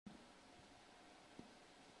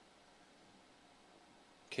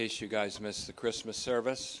case you guys missed the Christmas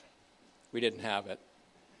service, we didn't have it.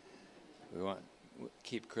 We want to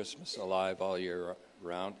keep Christmas alive all year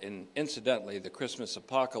round. And incidentally, the Christmas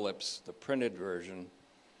Apocalypse, the printed version,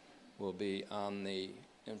 will be on the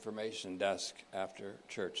information desk after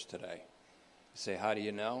church today. You say, how do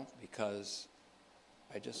you know? Because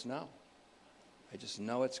I just know. I just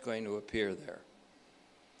know it's going to appear there.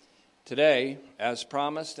 Today, as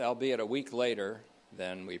promised, albeit a week later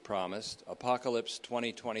than we promised, Apocalypse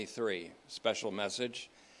 2023, special message.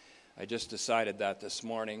 I just decided that this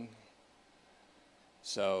morning.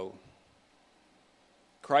 So,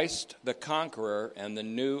 Christ the Conqueror and the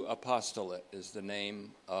New Apostolate is the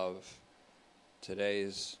name of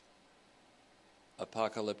today's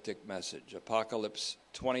apocalyptic message. Apocalypse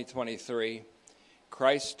 2023,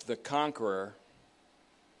 Christ the Conqueror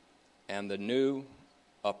and the New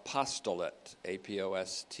Apostolate,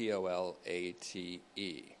 A-P-O-S-T-O-L-A-T-E.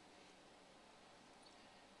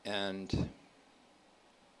 And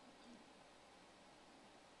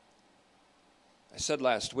I said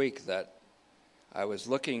last week that I was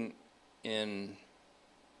looking in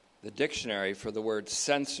the dictionary for the word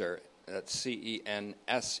censor, that's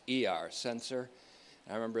C-E-N-S-E-R, censor.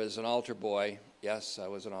 I remember as an altar boy, yes, I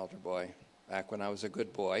was an altar boy, back when I was a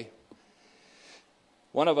good boy.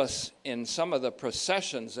 One of us, in some of the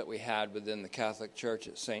processions that we had within the Catholic Church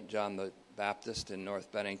at St. John the Baptist in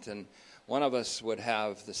North Bennington, one of us would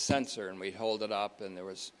have the censer, and we'd hold it up, and there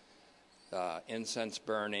was incense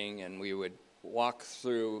burning, and we would walk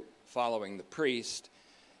through following the priest,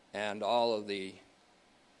 and all of the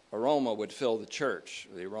aroma would fill the church,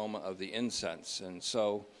 the aroma of the incense. And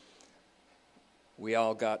so we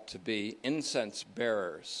all got to be incense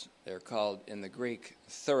bearers. They're called in the Greek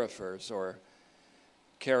thurifers, or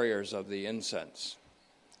carriers of the incense.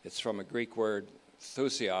 It's from a Greek word,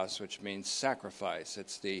 thusios, which means sacrifice.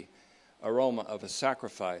 It's the aroma of a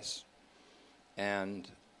sacrifice. And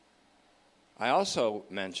I also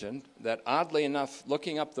mentioned that, oddly enough,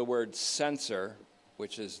 looking up the word censer,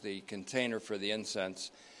 which is the container for the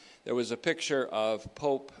incense, there was a picture of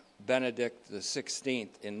Pope Benedict XVI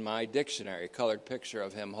in my dictionary, a colored picture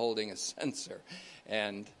of him holding a censer.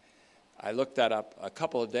 And I looked that up a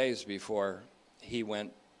couple of days before he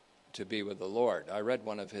went to be with the Lord. I read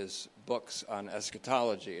one of his books on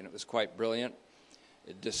eschatology, and it was quite brilliant.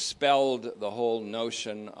 It dispelled the whole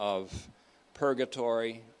notion of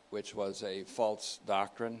purgatory, which was a false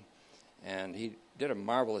doctrine, and he did a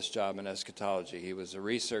marvelous job in eschatology. He was a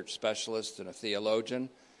research specialist and a theologian,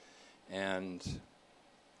 and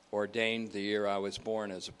ordained the year I was born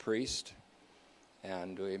as a priest.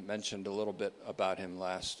 And we mentioned a little bit about him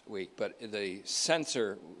last week. But the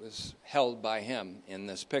censer was held by him in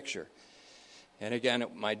this picture. And again,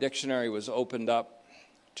 my dictionary was opened up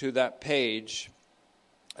to that page.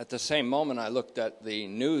 At the same moment, I looked at the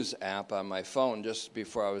news app on my phone just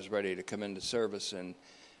before I was ready to come into service and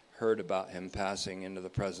heard about him passing into the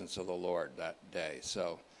presence of the Lord that day.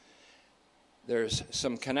 So there's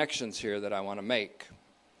some connections here that I want to make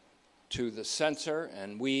to the censer,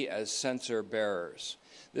 and we as censer bearers.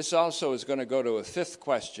 This also is going to go to a fifth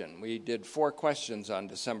question. We did 4 questions on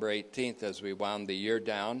December 18th as we wound the year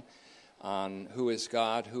down on who is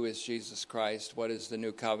God, who is Jesus Christ, what is the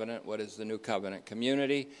new covenant, what is the new covenant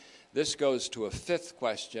community. This goes to a fifth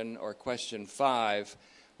question, or question 5,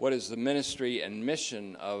 what is the ministry and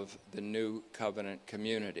mission of the new covenant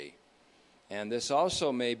community? And this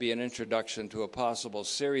also may be an introduction to a possible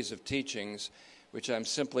series of teachings which I'm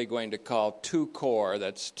simply going to call 2 Core.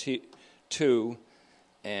 That's 2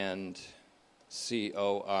 and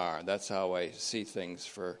C-O-R. That's how I see things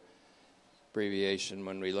for abbreviation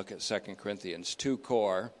when we look at 2 Corinthians. 2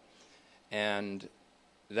 Core. And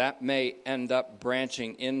that may end up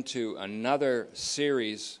branching into another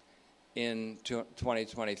series in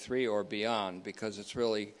 2023 or beyond, because it's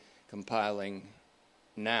really compiling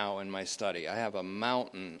now in my study. I have a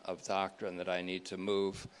mountain of doctrine that I need to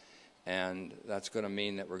move, and that's going to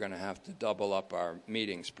mean that we're going to have to double up our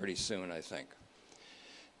meetings pretty soon, I think.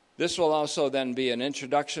 This will also then be an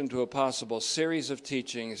introduction to a possible series of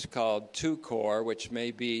teachings called 2 Core, which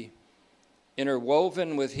may be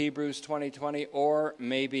interwoven with Hebrews 2020, or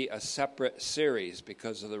maybe a separate series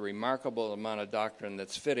because of the remarkable amount of doctrine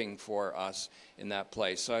that's fitting for us in that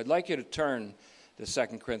place. So I'd like you to turn to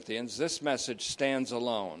 2 Corinthians. This message stands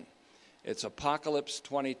alone. It's Apocalypse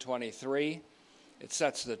 2023. It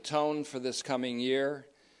sets the tone for this coming year,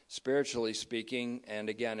 spiritually speaking. And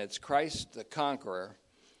again, it's Christ the Conqueror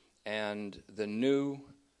and the New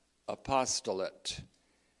Apostolate.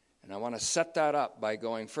 And I want to set that up by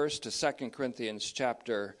going first to 2 Corinthians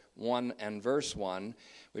chapter 1 and verse 1,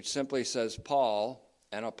 which simply says, Paul,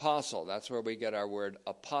 an apostle. That's where we get our word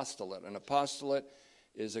apostolate. An apostolate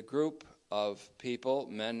is a group of people,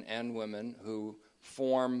 men and women, who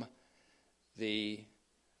form a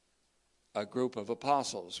group of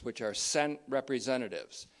apostles, which are sent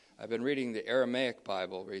representatives. I've been reading the Aramaic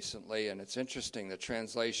Bible recently, and it's interesting the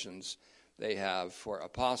translations they have for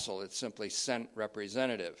apostle. It's simply sent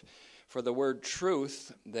representative. For the word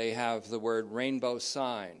truth, they have the word rainbow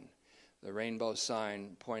sign. The rainbow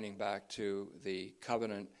sign pointing back to the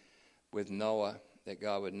covenant with Noah, that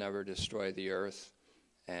God would never destroy the earth.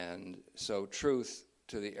 And so truth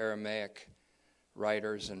to the Aramaic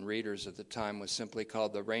writers and readers at the time was simply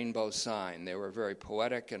called the rainbow sign. They were a very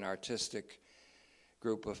poetic and artistic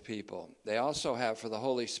group of people. They also have for the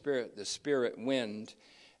Holy Spirit the spirit wind,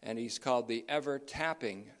 and he's called the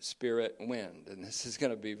ever-tapping spirit wind. And this is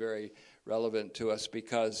going to be very relevant to us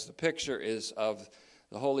because the picture is of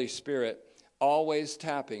the Holy Spirit always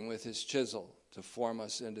tapping with his chisel to form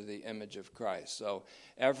us into the image of Christ. So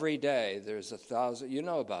every day there's 1,000, you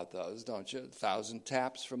know about those, don't you? 1,000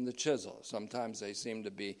 taps from the chisel. Sometimes they seem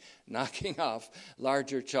to be knocking off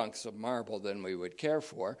larger chunks of marble than we would care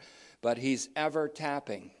for, but he's ever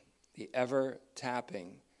tapping, the ever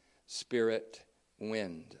tapping spirit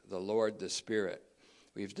wind, the Lord the Spirit.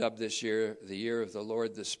 We've dubbed this year the year of the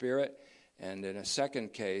Lord the Spirit, and in a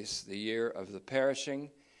second case, the year of the perishing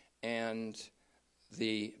and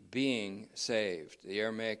the being saved. The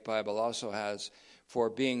Aramaic Bible also has, for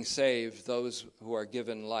being saved, those who are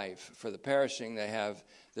given life. For the perishing, they have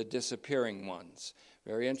the disappearing ones.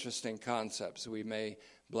 Very interesting concepts. We may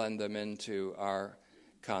blend them into our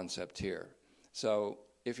concept here. So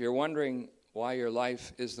if you're wondering why your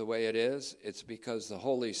life is the way it is, it's because the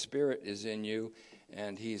Holy Spirit is in you,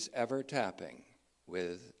 and he's ever tapping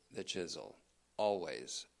with the chisel.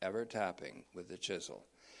 Always ever tapping with the chisel.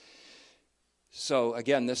 So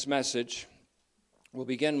again, this message will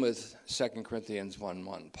begin with 2 Corinthians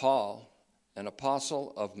 1:1. Paul, an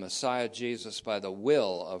apostle of Messiah Jesus by the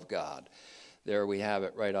will of God. There we have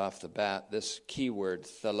it right off the bat, this keyword,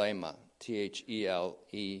 thelema, Thelema,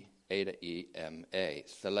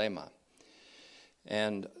 thelema,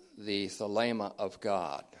 and the thelema of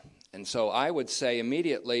God. And so I would say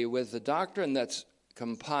immediately, with the doctrine that's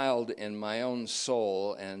compiled in my own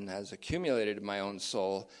soul and has accumulated in my own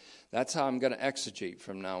soul, that's how I'm going to exegete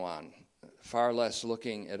from now on. Far less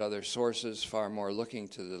looking at other sources, far more looking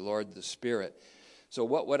to the Lord the Spirit. So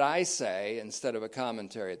what would I say instead of a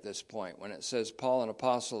commentary at this point? When it says Paul, an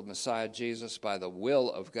apostle of Messiah Jesus by the will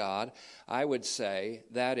of God, I would say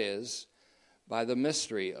that is by the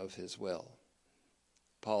mystery of his will.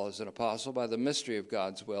 Paul is an apostle by the mystery of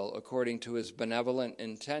God's will according to his benevolent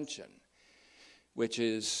intention, which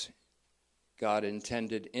is God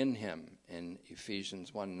intended in him in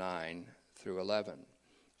Ephesians 1:9 through 11,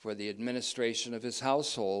 for the administration of his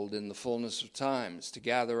household in the fullness of times, to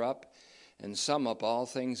gather up and sum up all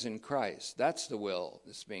things in Christ. That's the will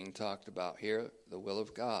that's being talked about here, the will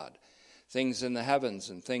of God. Things in the heavens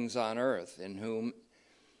and things on earth, in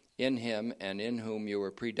him and in whom you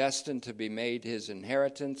were predestined to be made his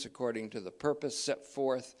inheritance according to the purpose set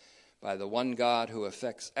forth by the one God who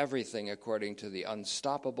affects everything according to the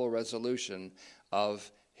unstoppable resolution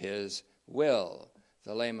of his will.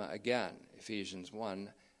 Thelema again, Ephesians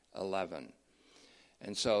 1:11.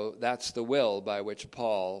 And so that's the will by which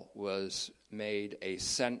Paul was made a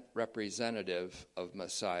sent representative of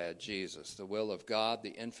Messiah Jesus, the will of God, the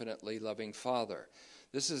infinitely loving Father.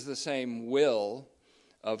 This is the same will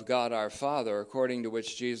of God our Father, according to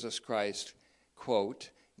which Jesus Christ, quote,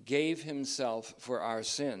 gave himself for our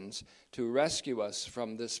sins to rescue us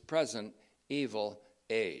from this present evil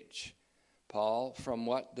age. Paul, from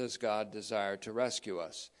what does God desire to rescue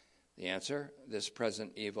us? The answer, this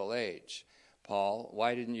present evil age. Paul,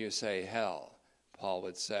 why didn't you say hell? Paul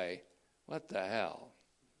would say, what the hell?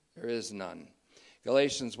 There is none.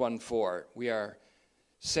 Galatians 1:4, we are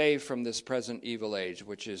saved from this present evil age,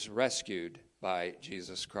 which is rescued by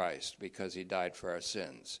Jesus Christ because he died for our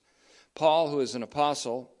sins. Paul, who is an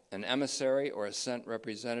apostle, an emissary, or a sent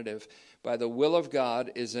representative, by the will of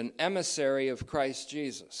God, is an emissary of Christ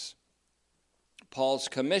Jesus. Paul's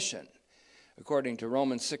commission, according to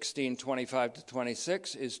Romans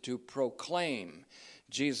 16:25-26, is to proclaim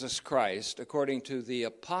Jesus Christ according to the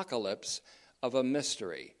apocalypse of a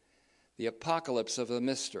mystery. The apocalypse of a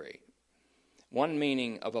mystery. One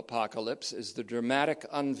meaning of apocalypse is the dramatic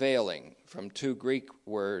unveiling, from two Greek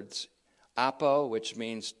words, apo, which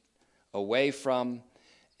means away from,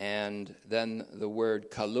 and then the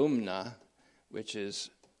word kalumna, which is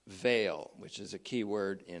veil, which is a key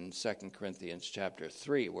word in 2 Corinthians chapter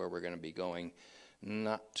 3, where we're going to be going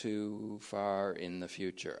not too far in the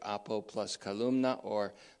future. Apo plus kalumna,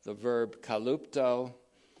 or the verb kalupto,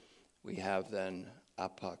 we have then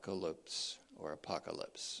apocalypse, or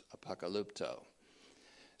apocalypse, apocalypto.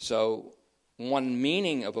 So one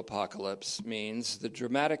meaning of apocalypse means the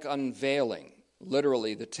dramatic unveiling,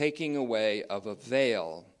 literally the taking away of a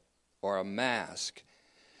veil or a mask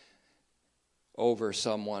over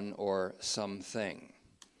someone or something.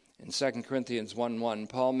 In 2 Corinthians 1:1,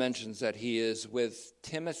 Paul mentions that he is with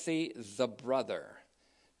Timothy the brother,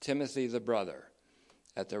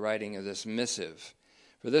 at the writing of this missive.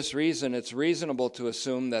 For this reason, it's reasonable to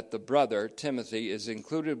assume that the brother, Timothy, is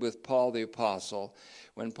included with Paul the apostle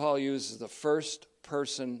when Paul uses the first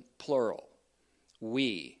person plural,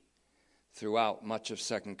 we, throughout much of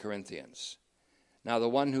 2 Corinthians. Now, the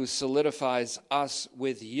one who solidifies us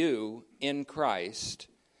with you in Christ,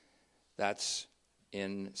 that's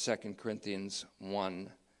in 2 Corinthians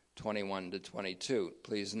 1:21-22.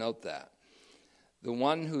 Please note that. The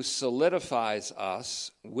one who solidifies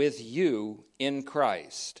us with you in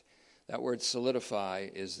Christ. That word solidify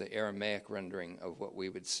is the Aramaic rendering of what we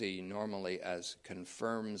would see normally as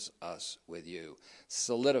confirms us with you,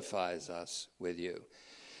 solidifies us with you.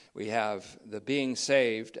 We have the being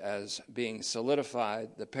saved as being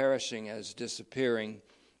solidified, the perishing as disappearing,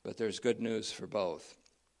 but there's good news for both.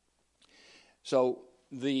 So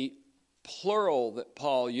the plural that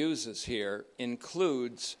Paul uses here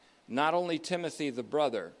includes not only Timothy the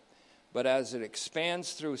brother, but as it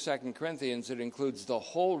expands through 2 Corinthians, it includes the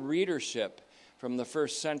whole readership from the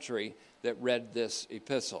first century that read this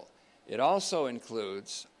epistle. It also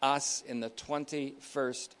includes us in the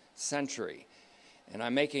 21st century. And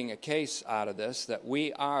I'm making a case out of this that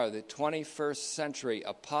we are the 21st century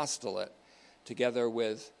apostolate together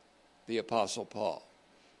with the Apostle Paul.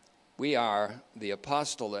 We are the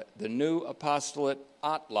apostolate, the new apostolate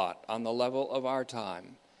otlot on the level of our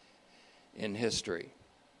time in history.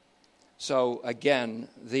 So again,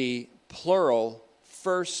 the plural,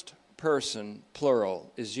 first person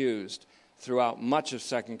plural, is used throughout much of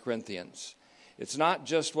 2 Corinthians. It's not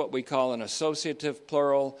just what we call an associative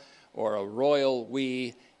plural or a royal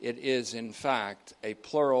we. It is, in fact, a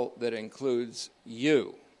plural that includes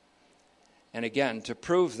you. And again, to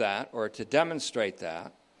prove that or to demonstrate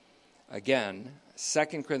that, again,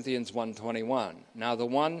 2 Corinthians 1:21. Now the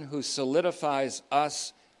one who solidifies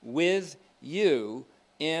us with you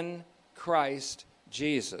in Christ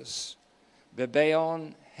Jesus.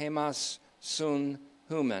 Bebeon hemas sun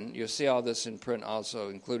human. You see all this in print also,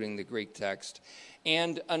 including the Greek text.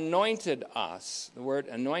 And anointed us. The word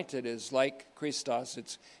anointed is like Christos.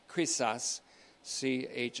 It's Chrisas,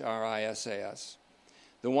 Chrisas.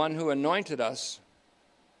 The one who anointed us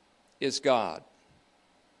is God.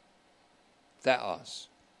 Theos.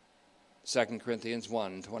 2 Corinthians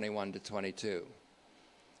 1:21-22.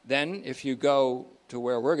 Then, if you go to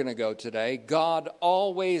where we're going to go today, God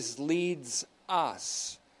always leads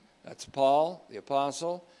us. That's Paul, the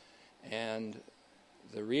apostle, and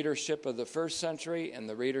the readership of the first century and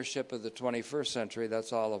the readership of the 21st century.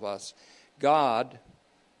 That's all of us. God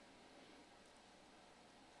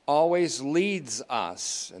always leads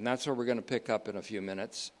us, and that's where we're going to pick up in a few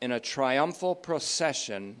minutes, in a triumphal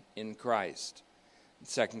procession in Christ.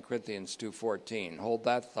 2 Corinthians 2:14. Hold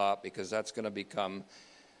that thought, because that's going to become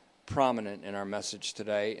prominent in our message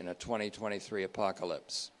today in a 2023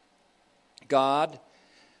 apocalypse. God,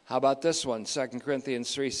 how about this one? 2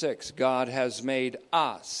 Corinthians 3:6. God has made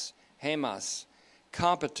us, hemas,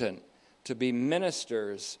 competent to be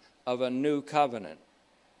ministers of a new covenant.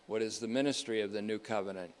 What is the ministry of the new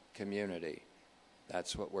covenant community?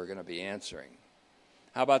 That's what we're going to be answering.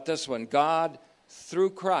 How about this one? God,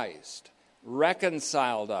 through Christ,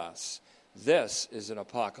 reconciled us. This is an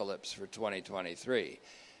apocalypse for 2023.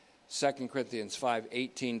 2 Corinthians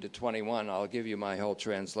 5:18-21, I'll give you my whole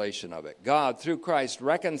translation of it. God, through Christ,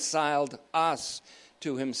 reconciled us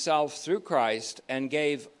to himself through Christ and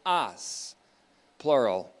gave us,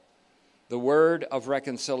 plural, the word of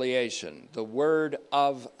reconciliation, the word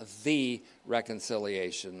of the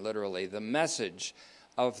reconciliation, literally, the message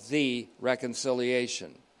of the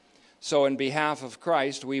reconciliation. So in behalf of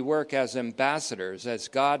Christ, we work as ambassadors as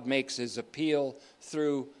God makes his appeal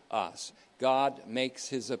through us. God makes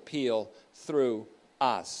his appeal through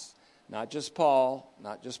us. Not just Paul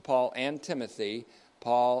and Timothy.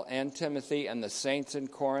 Paul and Timothy and the saints in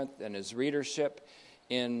Corinth and his readership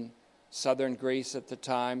in southern Greece at the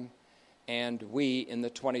time. And we in the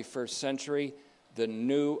 21st century, the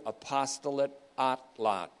new apostolate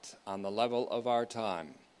otlot on the level of our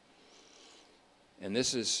time. And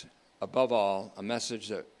this is, above all, a message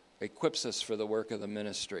that equips us for the work of the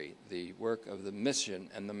ministry, the work of the mission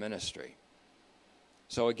and the ministry.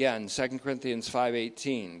 So again, 2 Corinthians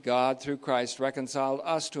 5:18, God through Christ reconciled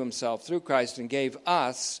us to himself through Christ and gave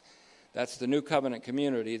us, that's the new covenant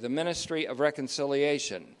community, the ministry of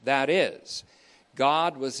reconciliation. That is,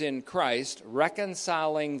 God was in Christ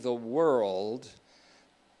reconciling the world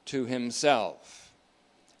to himself,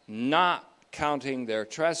 not counting their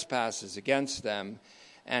trespasses against them,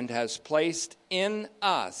 and has placed in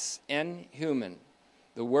us, in human,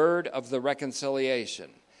 the word of the reconciliation.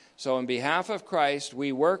 So on behalf of Christ,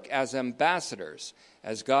 we work as ambassadors,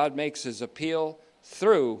 as God makes his appeal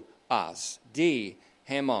through us. D,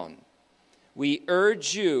 Hamon. We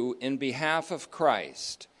urge you in behalf of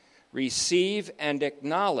Christ, receive and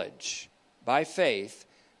acknowledge by faith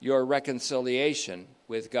your reconciliation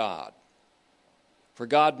with God. For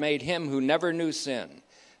God made him who never knew sin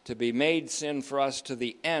to be made sin for us to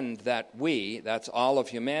the end that we, that's all of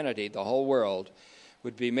humanity, the whole world,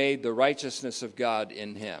 would be made the righteousness of God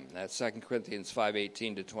in him. That's 2 Corinthians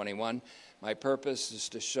 5:18 to 21. My purpose is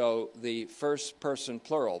to show the first person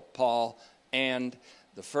plural, Paul and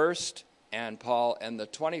the first, and Paul and the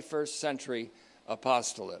 21st century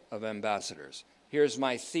apostolate of ambassadors. Here's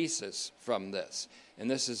my thesis from this. And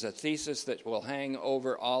this is a thesis that will hang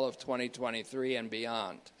over all of 2023 and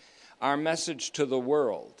beyond. Our message to the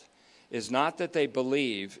world is not that they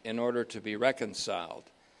believe in order to be reconciled,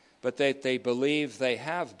 but that they believe they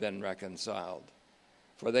have been reconciled.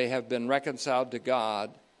 For they have been reconciled to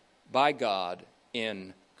God, by God,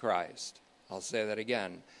 in Christ. I'll say that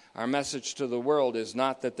again. Our message to the world is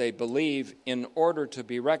not that they believe in order to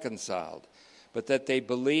be reconciled, but that they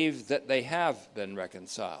believe that they have been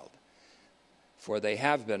reconciled. For they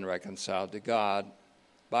have been reconciled to God,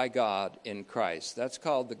 by God, in Christ. That's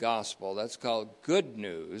called the gospel. That's called good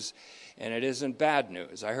news, and it isn't bad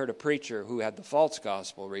news. I heard a preacher who had the false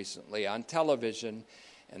gospel recently on television,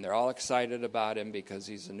 and they're all excited about him because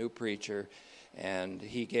he's a new preacher. And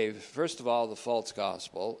he gave, first of all, the false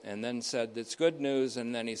gospel, and then said it's good news,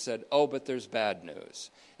 and then he said, oh, but there's bad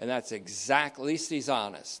news. And that's exactly, at least he's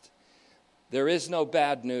honest. There is no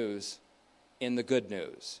bad news in the good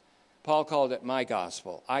news. Paul called it my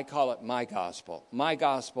gospel. I call it my gospel. My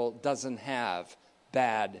gospel doesn't have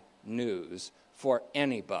bad news for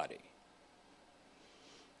anybody.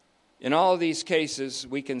 In all of these cases,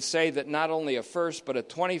 we can say that not only a first but a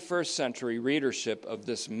 21st century readership of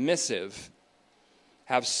this missive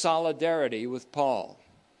have solidarity with Paul.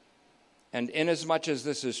 And inasmuch as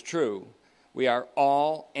this is true, we are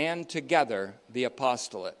all and together the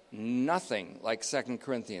apostolate. Nothing like 2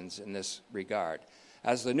 Corinthians in this regard.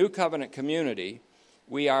 As the New Covenant community,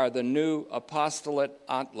 we are the new apostolate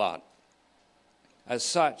atlat. As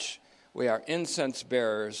such, we are incense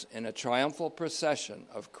bearers in a triumphal procession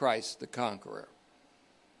of Christ the Conqueror.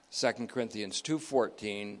 2 Corinthians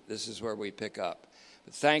 2:14, this is where we pick up.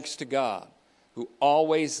 But thanks to God, who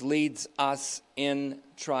always leads us in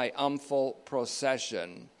triumphal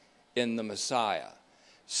procession in the Messiah,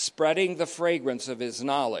 spreading the fragrance of his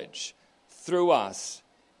knowledge through us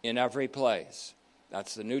in every place.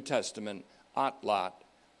 That's the New Testament atlat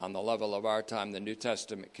on the level of our time, the New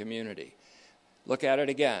Testament community. Look at it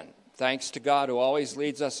again. Thanks to God who always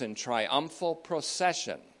leads us in triumphal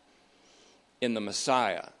procession in the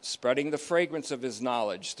Messiah, spreading the fragrance of his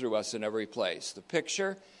knowledge through us in every place. The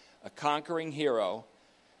picture, a conquering hero,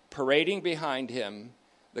 parading behind him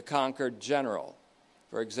the conquered general.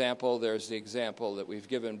 For example, there's the example that we've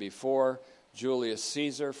given before, Julius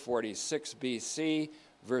Caesar, 46 BC,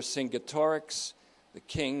 Vercingetorix, the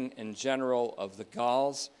king and general of the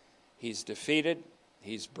Gauls. He's defeated.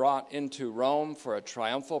 He's brought into Rome for a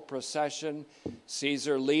triumphal procession.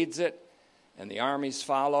 Caesar leads it, and the armies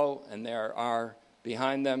follow, and there are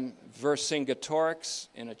behind them Vercingetorix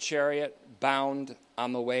in a chariot bound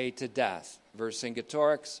on the way to death.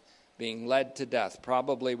 Vercingetorix being led to death,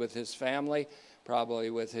 probably with his family, probably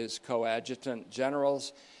with his coadjutant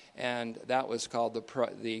generals, and that was called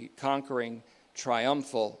the conquering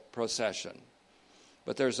triumphal procession.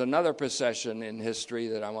 But there's another procession in history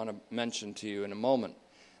that I want to mention to you in a moment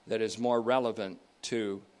that is more relevant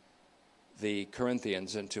to the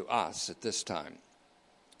Corinthians and to us at this time.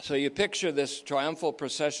 So you picture this triumphal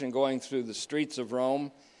procession going through the streets of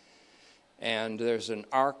Rome, and there's an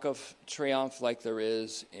Arc of Triomphe like there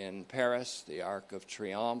is in Paris, the Arc of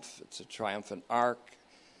Triomphe. It's a triumphant arc,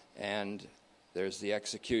 and there's the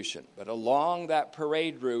execution. But along that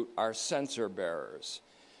parade route are censer bearers.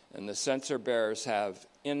 And the censer bearers have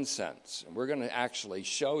incense. And we're going to actually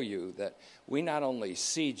show you that we not only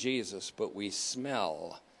see Jesus, but we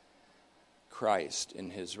smell Christ in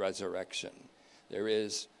his resurrection. There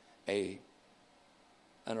is an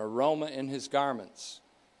aroma in his garments.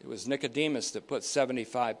 It was Nicodemus that put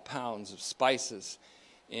 75 pounds of spices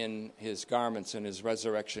in his garments, in his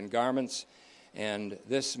resurrection garments. And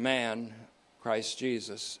this man, Christ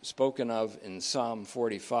Jesus, spoken of in Psalm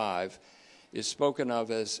 45, is spoken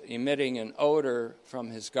of as emitting an odor from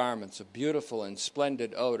his garments, a beautiful and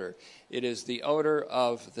splendid odor. It is the odor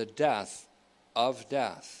of the death of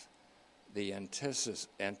death, the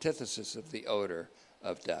antithesis of the odor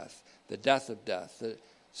of death, the death of death, the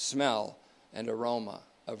smell and aroma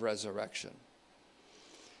of resurrection.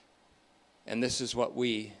 And this is what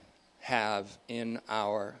we have in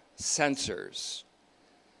our censers.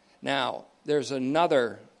 Now, there's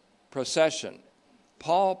another procession.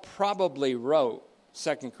 Paul probably wrote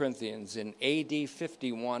 2 Corinthians in AD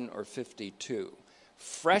 51 or 52.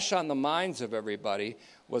 Fresh on the minds of everybody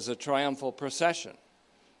was a triumphal procession.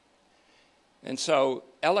 And so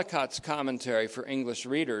Ellicott's commentary for English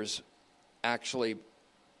readers actually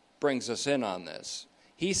brings us in on this.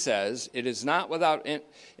 He says, it is not without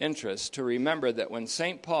interest to remember that when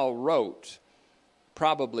St. Paul wrote,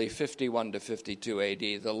 probably 51 to 52 AD,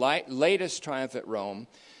 the latest triumph at Rome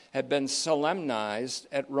had been solemnized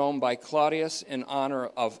at Rome by Claudius in honor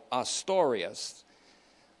of Astorius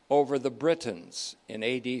over the Britons in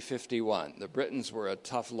AD 51. The Britons were a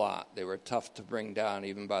tough lot. They were tough to bring down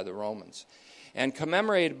even by the Romans. And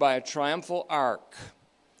commemorated by a triumphal arch,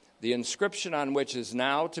 the inscription on which is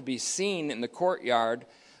now to be seen in the courtyard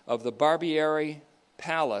of the Barbieri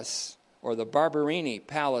Palace, or the Barberini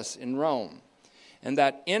Palace in Rome. And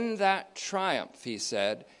that in that triumph, he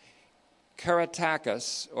said,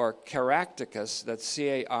 Caractacus, or Caractacus, that's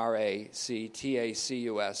Caractacus,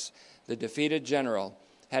 the defeated general,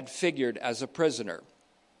 had figured as a prisoner,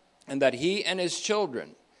 and that he and his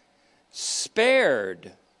children,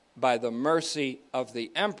 spared by the mercy of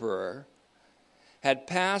the emperor, had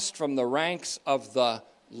passed from the ranks of the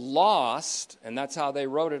lost, and that's how they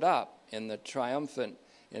wrote it up in the triumphant,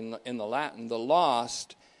 in the Latin, the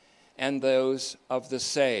lost, and those of the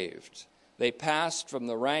saved. They passed from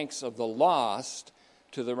the ranks of the lost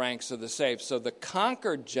to the ranks of the saved. So the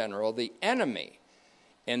conquered general, the enemy,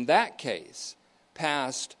 in that case,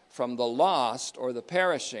 passed from the lost or the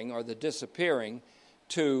perishing or the disappearing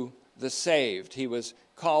to the saved. He was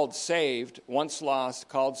called saved, once lost,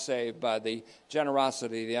 called saved by the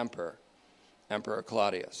generosity of the Emperor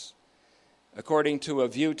Claudius. According to a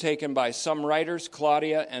view taken by some writers,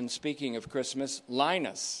 Claudia, and speaking of Christmas,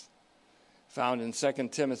 Linus, found in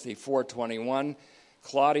 2 Timothy 4:21,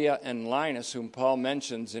 Claudia and Linus, whom Paul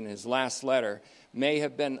mentions in his last letter, may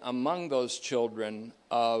have been among those children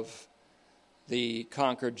of the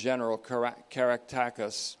conquered general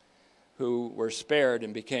Caractacus who were spared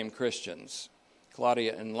and became Christians.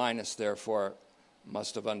 Claudia and Linus, therefore,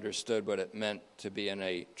 must have understood what it meant to be in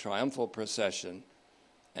a triumphal procession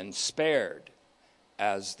and spared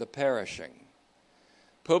as the perishing.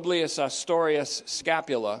 Publius Astorius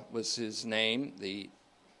Scapula was his name. The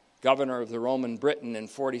governor of the Roman Britain in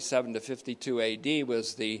 47 to 52 AD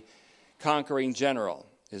was the conquering general.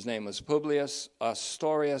 His name was Publius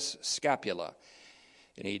Astorius Scapula,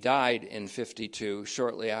 and he died in 52,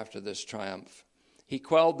 shortly after this triumph. He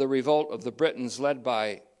quelled the revolt of the Britons led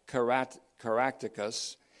by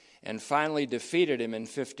Caractacus and finally defeated him in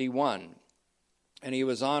 51. And he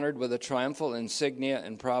was honored with a triumphal insignia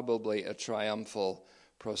and probably a triumphal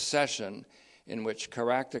procession in which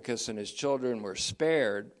Caractacus and his children were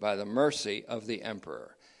spared by the mercy of the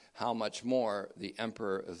emperor. How much more the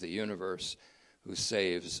emperor of the universe, who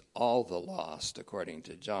saves all the lost, according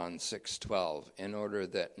to John 6:12, in order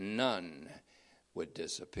that none would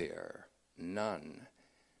disappear, none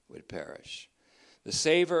would perish. The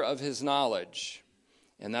savor of his knowledge,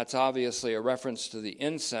 and that's obviously a reference to the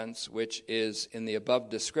incense, which is, in the above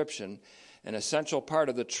description, an essential part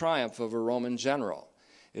of the triumph of a Roman general.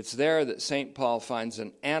 It's there that St. Paul finds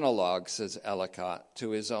an analog, says Ellicott,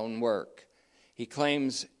 to his own work. He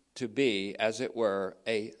claims to be, as it were,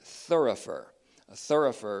 a thurifer. A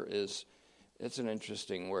thurifer it's an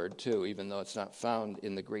interesting word too, even though it's not found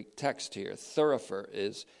in the Greek text here. Thurifer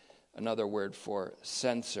is another word for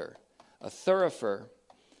censer. A thurifer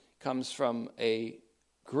comes from a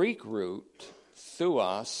Greek root,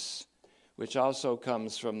 thuos, which also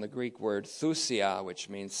comes from the Greek word thusia, which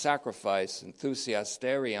means sacrifice, and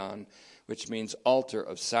thusiasterion, which means altar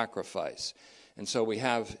of sacrifice. And so we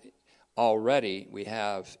have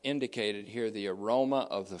indicated here the aroma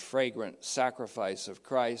of the fragrant sacrifice of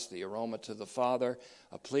Christ, the aroma to the Father,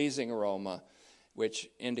 a pleasing aroma, which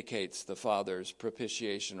indicates the Father's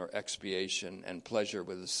propitiation or expiation and pleasure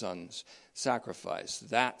with the Son's sacrifice.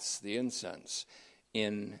 That's the incense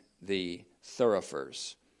in the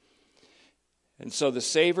thurifers. And so the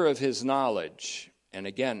savor of his knowledge, and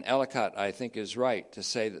again, Ellicott, I think, is right to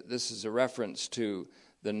say that this is a reference to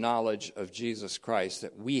the knowledge of Jesus Christ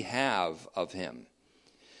that we have of him.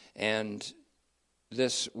 And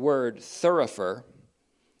this word thurifer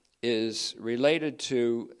is related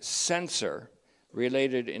to censer,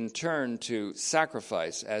 related in turn to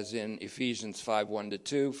sacrifice, as in Ephesians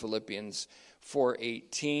 5:1-2, Philippians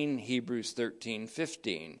 4:18, Hebrews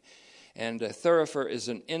 13:15. And a thurifer is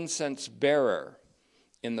an incense bearer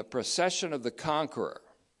in the procession of the conqueror.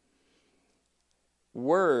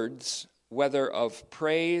 Words, whether of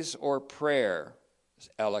praise or prayer,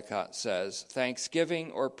 Ellicott says,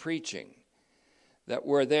 thanksgiving or preaching, that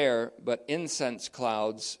were there, but incense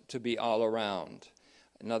clouds to be all around.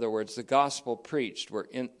 In other words, the gospel preached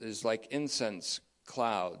is like incense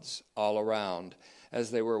clouds all around,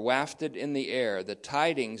 as they were wafted in the air, the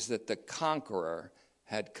tidings that the conqueror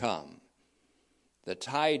had come. The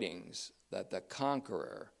tidings that the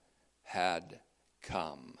conqueror had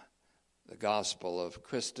come. The gospel of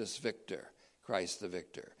Christus Victor, Christ the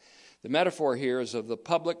victor. The metaphor here is of the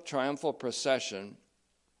public triumphal procession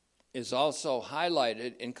is also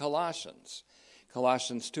highlighted in Colossians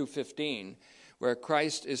 2:15, where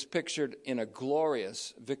Christ is pictured in a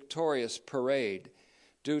glorious, victorious parade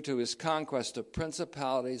due to his conquest of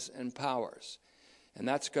principalities and powers. And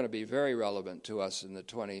that's going to be very relevant to us in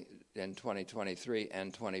 2023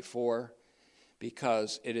 and 24,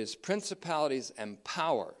 because it is principalities and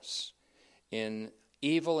powers in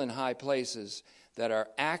evil and high places that are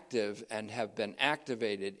active and have been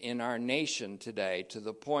activated in our nation today, to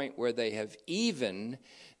the point where they have even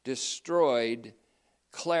destroyed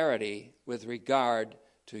clarity with regard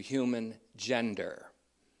to human gender.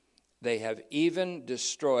 They have even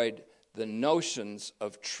destroyed the notions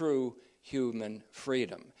of true human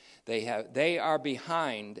freedom. They are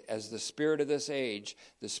behind, as the spirit of this age,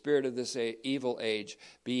 the spirit of this evil age,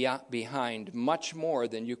 behind much more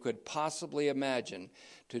than you could possibly imagine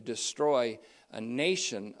to destroy a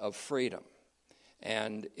nation of freedom.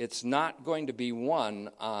 And it's not going to be won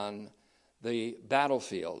on the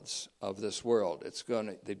battlefields of this world.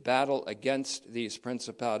 The battle against these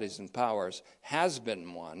principalities and powers has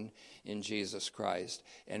been won in Jesus Christ,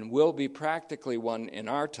 and will be practically won in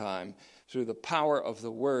our time through the power of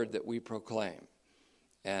the word that we proclaim,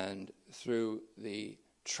 and through the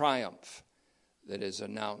triumph that is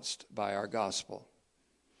announced by our gospel.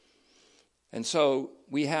 And so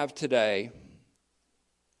we have today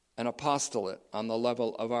an apostolate on the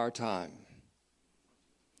level of our time.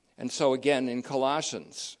 And so again, in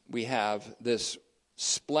Colossians, we have this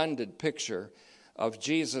splendid picture of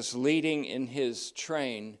Jesus leading in his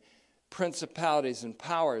train principalities and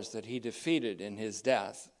powers that he defeated in his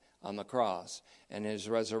death on the cross and his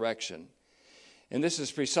resurrection. And this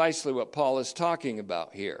is precisely what Paul is talking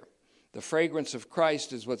about here. The fragrance of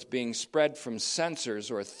Christ is what's being spread from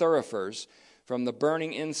censers or thurifers, from the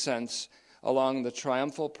burning incense along the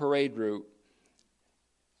triumphal parade route,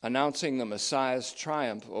 announcing the Messiah's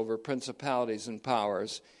triumph over principalities and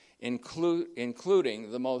powers,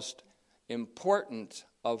 including the most important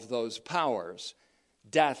of those powers,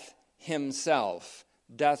 death himself,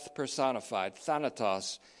 death personified.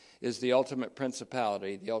 Thanatos is the ultimate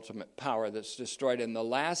principality, the ultimate power that's destroyed, and the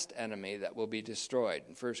last enemy that will be destroyed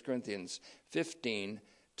in 1 Corinthians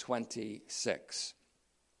 15:26.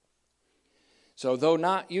 So though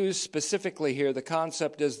not used specifically here, the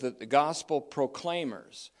concept is that the gospel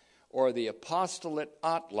proclaimers, or the apostolate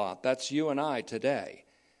otlot, that's you and I today,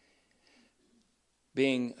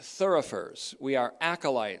 being thurifers, we are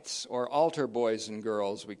acolytes, or altar boys and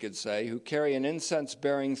girls, we could say, who carry an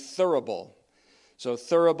incense-bearing thurible. So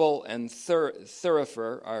thurible and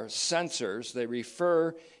thurifer are censers. They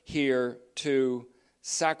refer here to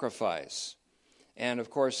sacrifice. And of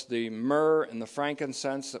course, the myrrh and the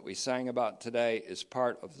frankincense that we sang about today is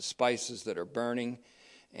part of the spices that are burning,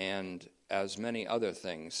 and as many other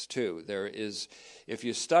things too. There is, if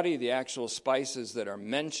you study the actual spices that are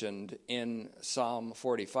mentioned in Psalm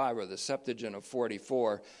 45 or the Septuagint of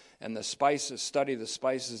 44, and study the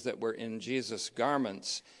spices that were in Jesus'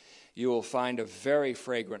 garments, you will find a very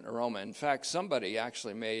fragrant aroma. In fact, somebody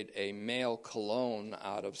actually made a male cologne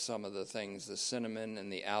out of some of the things, the cinnamon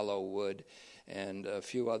and the aloe wood, and a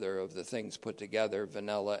few other of the things put together,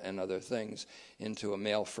 vanilla and other things, into a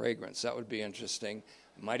male fragrance. That would be interesting.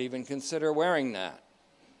 I might even consider wearing that.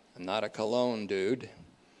 I'm not a cologne dude.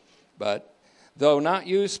 But though not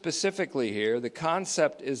used specifically here, the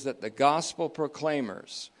concept is that the gospel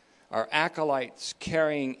proclaimers are acolytes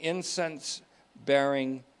carrying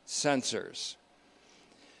incense-bearing censers.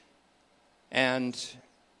 And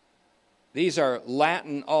these are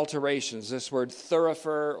Latin alterations. This word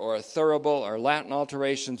thurifer or thurible are Latin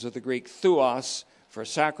alterations of the Greek thuos for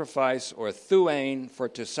sacrifice, or thuane for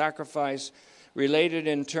to sacrifice, related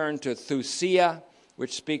in turn to Thusia,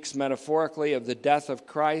 which speaks metaphorically of the death of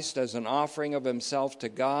Christ as an offering of himself to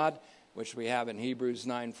God, which we have in Hebrews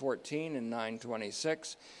 9:14 and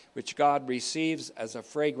 9:26, which God receives as a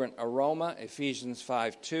fragrant aroma, Ephesians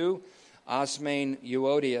 5:2, osmein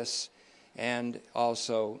euodias, and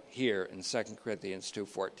also here in 2 Corinthians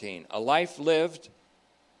 2:14. A life lived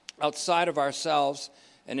outside of ourselves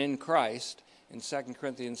and in Christ, in 2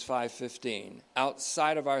 Corinthians 5:15,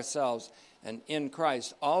 outside of ourselves and in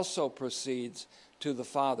Christ also proceeds to the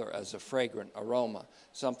Father as a fragrant aroma,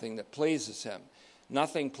 something that pleases him.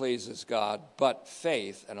 Nothing pleases God but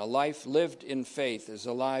faith, and a life lived in faith is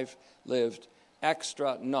a life lived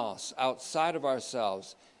extra nos, outside of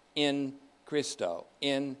ourselves, in Christo,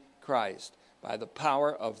 in Christ, by the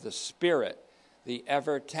power of the Spirit, the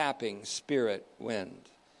ever-tapping Spirit wind.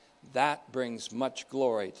 That brings much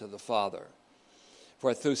glory to the Father.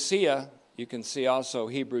 For Thusia, you can see also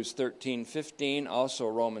Hebrews 13:15, also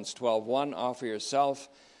Romans 12:1, offer yourself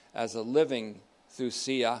as a living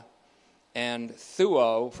Thusia. And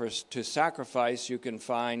thuo, to sacrifice, you can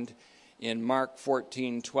find in Mark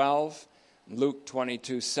 14:12, Luke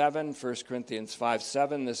 22:7, 1 Corinthians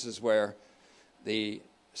 5:7. This is where the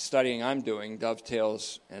studying I'm doing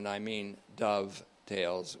dovetails, and I mean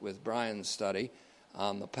dovetails, with Brian's study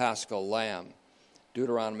on the Paschal Lamb.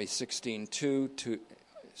 Deuteronomy 16:2 to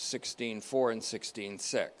 16:4 and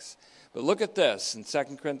 16:6. But look at this in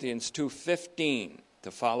 2 Corinthians 2:15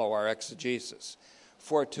 to follow our exegesis.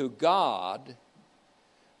 For to God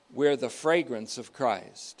we're the fragrance of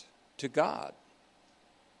Christ. To God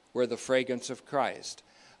we're the fragrance of Christ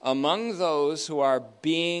among those who are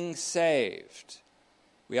being saved.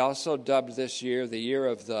 We also dubbed this year the year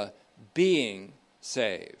of the being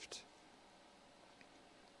saved.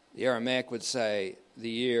 The Aramaic would say the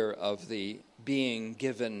year of the being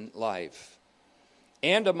given life.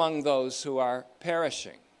 And among those who are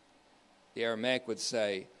perishing. The Aramaic would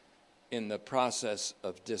say in the process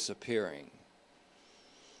of disappearing.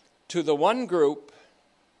 To the one group,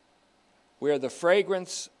 we are the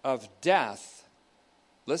fragrance of death.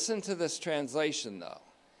 Listen to this translation, though.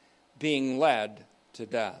 Being led to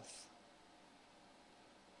death.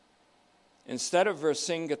 Instead of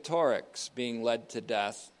Vercingetorix, being led to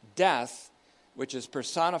death, death, which is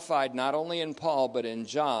personified not only in Paul but in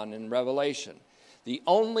John in Revelation. The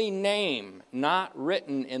only name not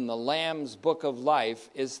written in the Lamb's Book of Life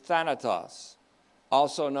is Thanatos,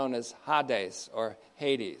 also known as Hades or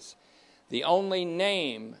Hades. The only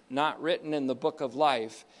name not written in the Book of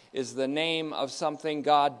Life is the name of something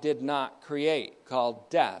God did not create, called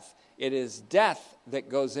death. It is death that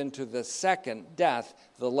goes into the second death,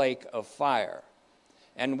 the lake of fire.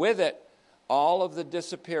 And with it, all of the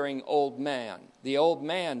disappearing old man. The old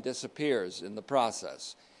man disappears in the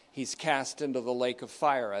process. He's cast into the lake of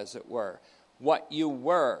fire, as it were. What you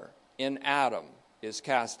were in Adam is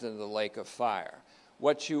cast into the lake of fire.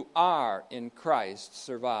 What you are in Christ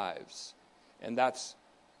survives. And that's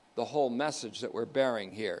the whole message that we're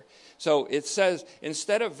bearing here. So it says,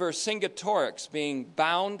 instead of Vercingetorix being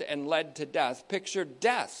bound and led to death, picture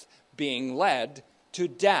death being led to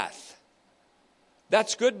death.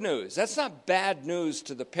 That's good news. That's not bad news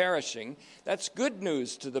to the perishing. That's good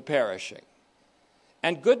news to the perishing.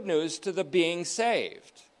 And good news to the being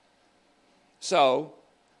saved. So,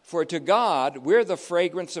 for to God, we're the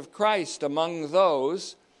fragrance of Christ among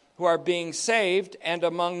those who are being saved and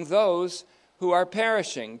among those who are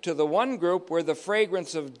perishing. To the one group, we're the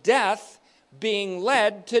fragrance of death being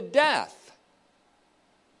led to death.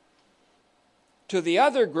 To the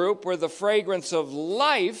other group, we're the fragrance of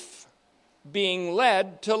life being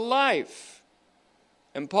led to life.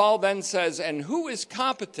 And Paul then says, and who is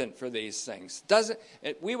competent for these things?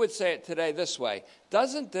 We would say it today this way,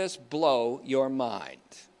 doesn't this blow your mind?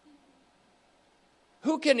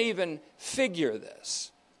 Who can even figure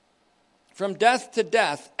this? From death to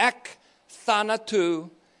death, ek thanatu,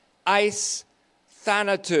 eis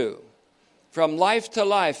thanatu. From life to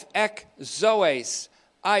life, ek zoes,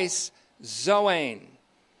 eis zoein.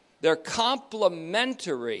 They're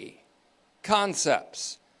complementary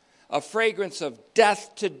concepts. A fragrance of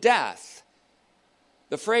death to death.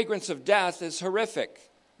 The fragrance of death is horrific.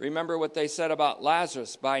 Remember what they said about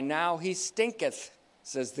Lazarus. By now he stinketh,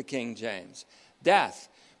 says the King James. Death.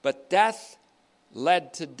 But death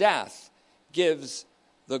led to death gives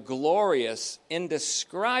the glorious,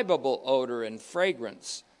 indescribable odor and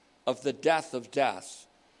fragrance of the death of death.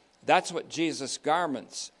 That's what Jesus'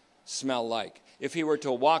 garments smell like. If he were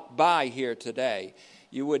to walk by here today,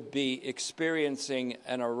 you would be experiencing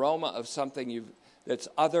an aroma of something that's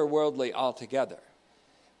otherworldly altogether.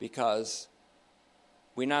 Because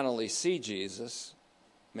we not only see Jesus,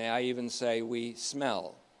 May I even say we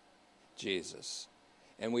smell Jesus.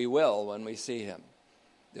 And we will when we see him.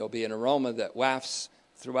 There'll be an aroma that wafts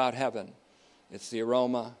throughout heaven. It's the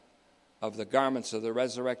aroma of the garments of the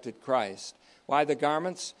resurrected Christ. Why the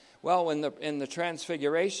garments? Well, in the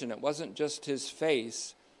transfiguration, it wasn't just his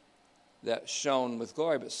face that shone with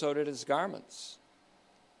glory, but so did his garments.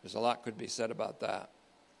 There's a lot could be said about that.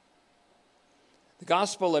 The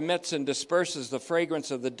gospel emits and disperses the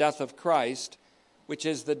fragrance of the death of Christ, which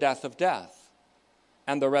is the death of death,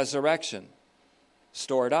 and the resurrection,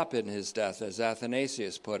 stored up in his death, as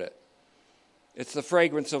Athanasius put it. It's the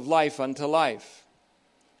fragrance of life unto life.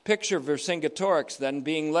 Picture Vercingetorix then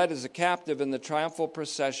being led as a captive in the triumphal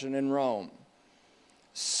procession in Rome.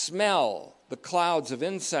 Smell the clouds of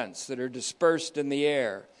incense that are dispersed in the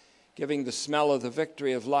air, giving the smell of the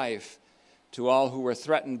victory of life to all who were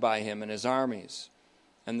threatened by him and his armies,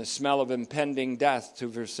 and the smell of impending death to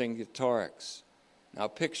Vercingetorix. Now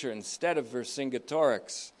picture, instead of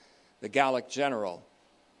Vercingetorix, the Gallic general,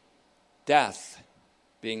 death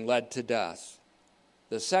being led to death.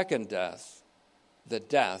 The second death, the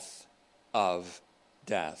death of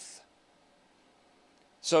death.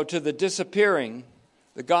 So to the disappearing,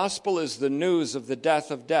 the gospel is the news of the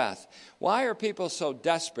death of death. Why are people so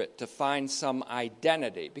desperate to find some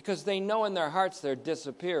identity? Because they know in their hearts they're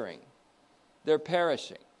disappearing. They're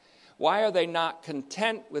perishing. Why are they not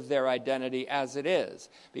content with their identity as it is?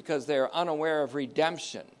 Because they're unaware of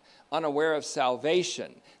redemption, unaware of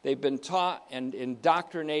salvation. They've been taught and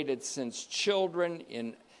indoctrinated since children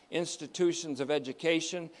in institutions of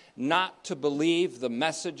education not to believe the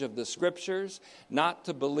message of the Scriptures, not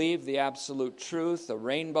to believe the absolute truth. The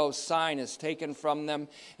rainbow sign is taken from them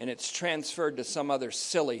and it's transferred to some other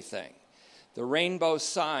silly thing. The rainbow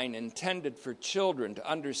sign intended for children to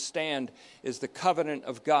understand is the covenant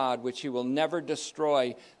of God, which he will never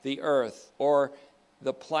destroy the earth or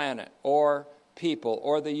the planet or people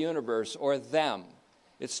or the universe or them.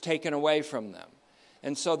 It's taken away from them.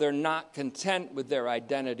 And so they're not content with their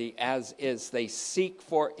identity as is. They seek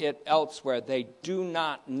for it elsewhere. They do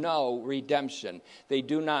not know redemption. They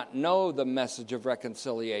do not know the message of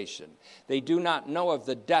reconciliation. They do not know of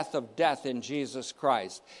the death of death in Jesus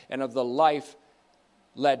Christ and of the life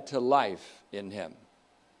led to life in him.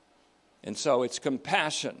 And so it's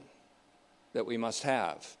compassion that we must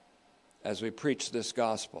have as we preach this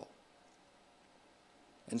gospel.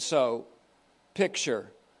 And so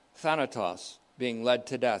picture Thanatos being led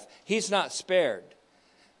to death. He's not spared.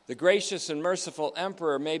 The gracious and merciful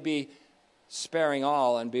emperor may be sparing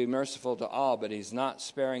all and be merciful to all, but he's not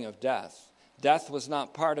sparing of death. Death was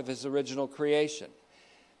not part of his original creation.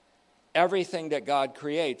 Everything that God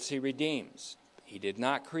creates, he redeems. He did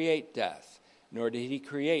not create death, nor did he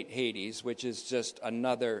create Hades, which is just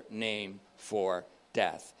another name for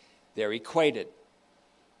death. They're equated.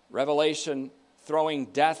 Revelation throwing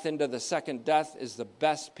death into the second death is the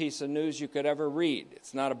best piece of news you could ever read.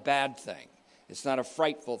 It's not a bad thing. It's not a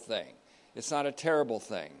frightful thing. It's not a terrible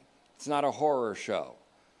thing. It's not a horror show.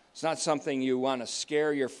 It's not something you want to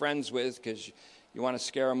scare your friends with because you want to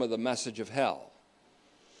scare them with a message of hell.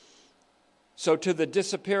 So to the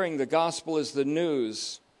disappearing, the gospel is the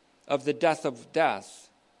news of the death of death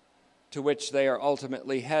to which they are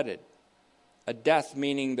ultimately headed. A death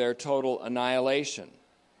meaning their total annihilation,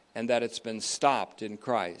 and that it's been stopped in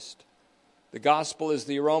Christ. The gospel is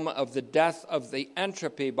the aroma of the death of the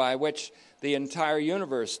entropy by which the entire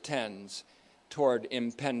universe tends toward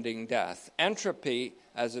impending death. Entropy,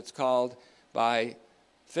 as it's called by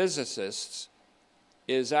physicists,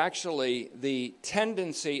 is actually the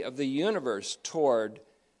tendency of the universe toward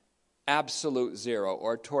absolute zero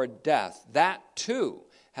or toward death. That too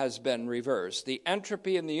has been reversed. The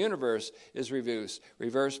entropy in the universe is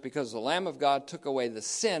reversed because the Lamb of God took away the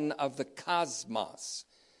sin of the cosmos.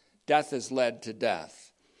 Death is led to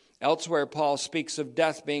death. Elsewhere, Paul speaks of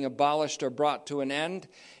death being abolished or brought to an end,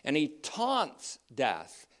 and he taunts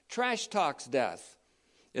death, trash talks death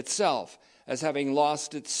itself as having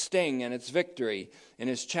lost its sting and its victory in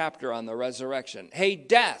his chapter on the resurrection. Hey,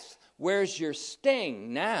 death, where's your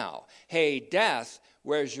sting now? Hey, death,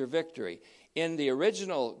 where's your victory? In the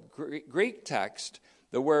original Greek text,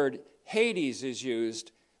 the word Hades is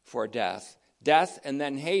used for death, and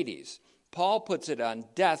then Hades. Paul puts it on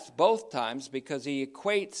death both times because he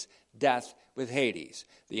equates death with Hades.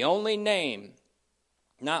 The only name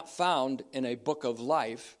not found in a book of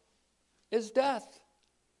life is death.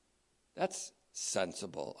 That's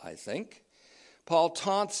sensible, I think. Paul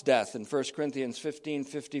taunts death in 1 Corinthians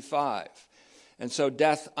 15:55. And so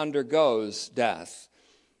death undergoes death.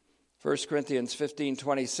 1 Corinthians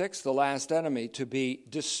 15:26, the last enemy to be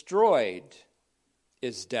destroyed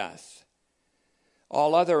is death.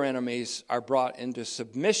 All other enemies are brought into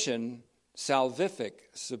submission, salvific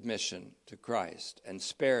submission to Christ, and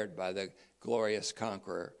spared by the glorious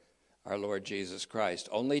conqueror, our Lord Jesus Christ.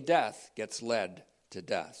 Only death gets led to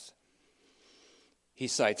death. He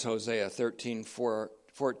cites Hosea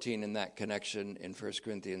 13:14 in that connection in 1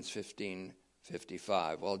 Corinthians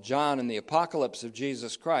 15:55. Well, John in the Apocalypse of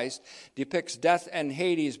Jesus Christ depicts death and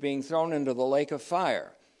Hades being thrown into the lake of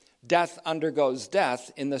fire. Death undergoes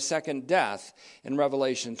death in the second death in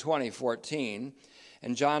Revelation 20:14.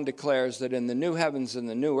 And John declares that in the new heavens and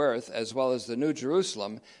the new earth, as well as the new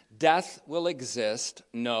Jerusalem, death will exist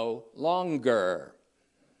no longer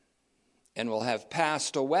and will have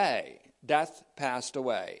passed away. Death passed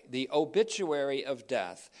away. The obituary of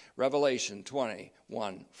death, Revelation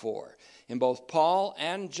 21:4. In both Paul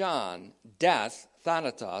and John, death,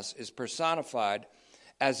 thanatos, is personified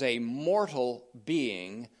as a mortal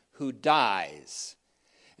being who dies.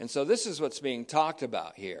 And so this is what's being talked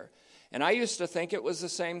about here. And I used to think it was the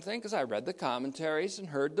same thing because I read the commentaries and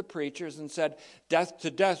heard the preachers and said, death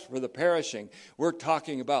to death for the perishing. We're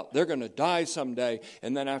talking about they're going to die someday,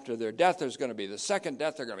 and then after their death, there's going to be the second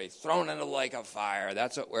death. They're going to be thrown into the lake of fire.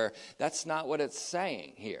 That's not what it's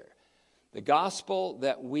saying here. The gospel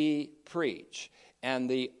that we preach and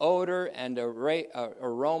the odor and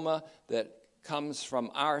aroma that comes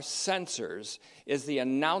from our censers is the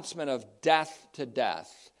announcement of death to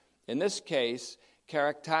death. In this case,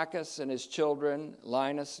 Caractacus and his children,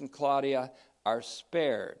 Linus and Claudia, are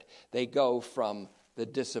spared. They go from the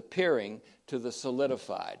disappearing to the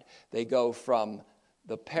solidified. They go from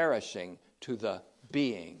the perishing to the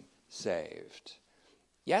being saved.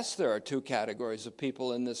 Yes, there are two categories of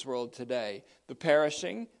people in this world today: the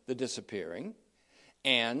perishing, the disappearing,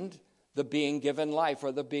 and the being given life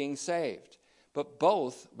or the being saved. But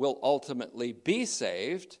both will ultimately be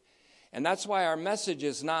saved. And that's why our message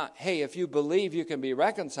is not, hey, if you believe you can be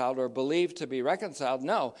reconciled or believe to be reconciled.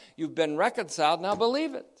 No, you've been reconciled, now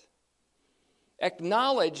believe it.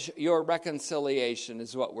 Acknowledge your reconciliation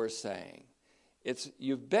is what we're saying.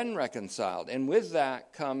 You've been reconciled. And with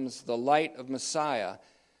that comes the light of Messiah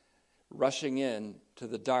rushing in to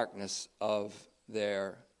the darkness of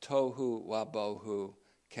their tohu wabohu,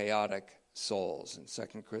 chaotic souls in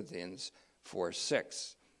 2 Corinthians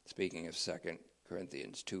 4:6, speaking of 2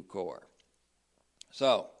 Corinthians 2 core.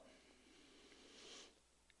 So,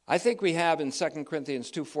 I think we have in 2 Corinthians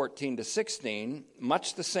 2:14-16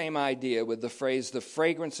 much the same idea with the phrase, the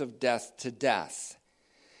fragrance of death to death.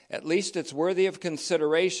 At least it's worthy of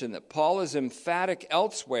consideration that Paul is emphatic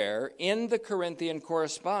elsewhere in the Corinthian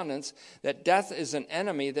correspondence that death is an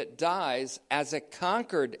enemy that dies as a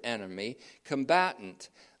conquered enemy, combatant,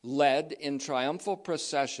 led in triumphal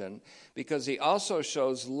procession, because he also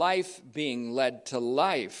shows life being led to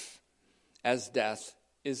life as death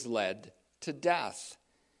is led to death.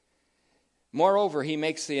 Moreover, he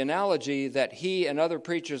makes the analogy that he and other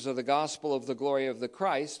preachers of the gospel of the glory of the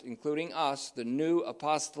Christ, including us, the new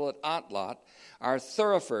apostolate Atlot, are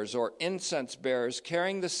thurifers or incense bearers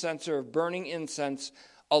carrying the censer of burning incense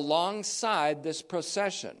alongside this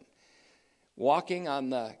procession, walking on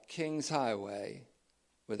the King's Highway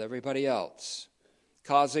with everybody else,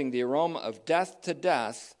 causing the aroma of death to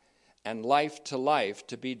death and life to life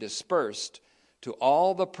to be dispersed to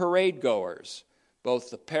all the parade goers, both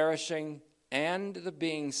the perishing and the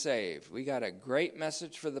being saved. We got a great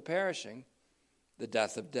message for the perishing, the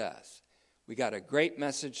death of death. We got a great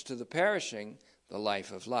message to the perishing, the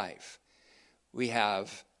life of life. We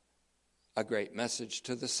have a great message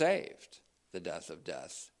to the saved, the death of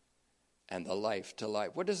death and the life to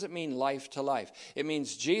life. What does it mean, life to life? It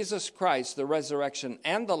means Jesus Christ, the resurrection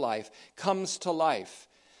and the life, comes to life.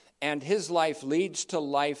 And his life leads to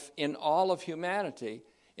life in all of humanity,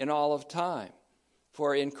 in all of time.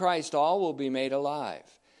 For in Christ all will be made alive.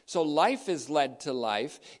 So life is led to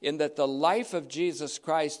life in that the life of Jesus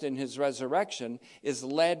Christ in his resurrection is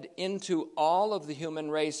led into all of the human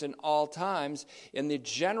race in all times in the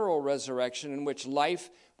general resurrection in which life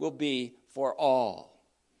will be for all.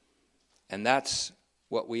 And that's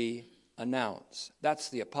what we announce. That's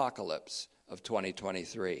the apocalypse of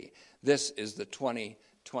 2023. This is the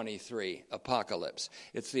 2023 apocalypse.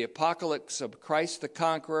 It's the apocalypse of Christ the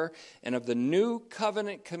Conqueror and of the new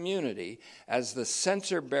covenant community as the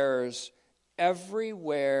censer bearers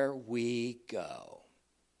everywhere we go.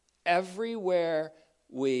 Everywhere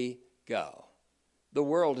we go. The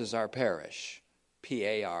world is our parish,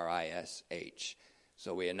 Parish.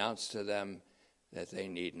 So we announce to them that they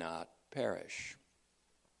need not perish.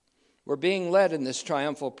 We're being led in this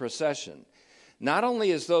triumphal procession. Not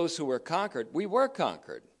only as those who were conquered, we were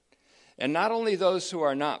conquered. And not only those who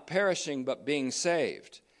are not perishing but being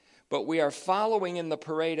saved, but we are following in the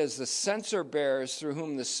parade as the censer bearers through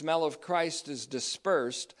whom the smell of Christ is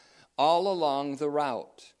dispersed all along the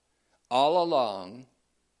route, all along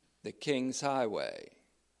the King's Highway,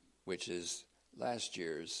 which is last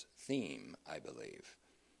year's theme, I believe,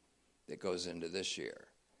 that goes into this year.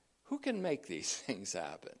 Who can make these things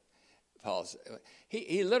happen?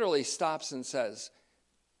 He literally stops and says,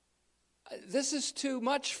 this is too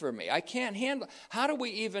much for me. I can't handle. How do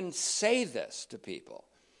we even say this to people?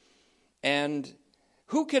 And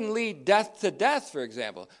who can lead death to death, for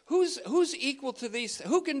example? Who's equal to these?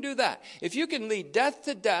 Who can do that? If you can lead death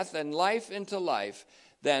to death and life into life,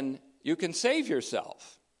 then you can save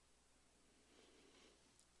yourself.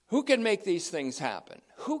 Who can make these things happen?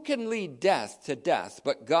 Who can lead death to death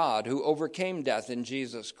but God, who overcame death in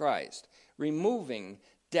Jesus Christ, removing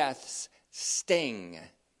death's sting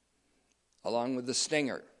along with the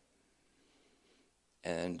stinger?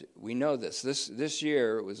 And we know this. This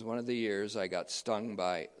year was one of the years I got stung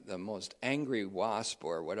by the most angry wasp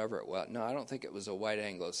or whatever it was. No, I don't think it was a white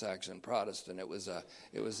Anglo-Saxon Protestant. It was a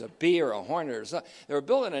bee or a hornet or something. They were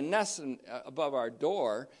building a nest above our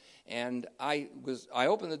door, and I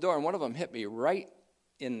opened the door, and one of them hit me right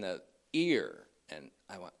in the ear. And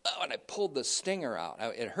I went, oh, and I pulled the stinger out.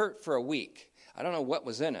 It hurt for a week. I don't know what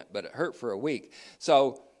was in it, but it hurt for a week.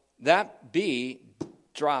 So that bee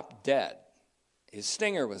dropped dead. His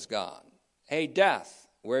stinger was gone. Hey, death,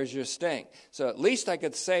 where's your sting? So at least I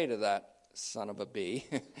could say to that son of a bee,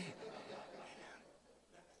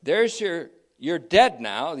 you're dead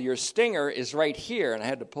now. Your stinger is right here, and I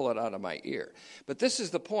had to pull it out of my ear. But this is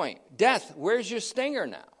the point. Death, where's your stinger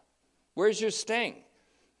now? Where's your sting?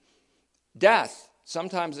 Death,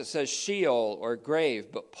 sometimes it says Sheol or grave,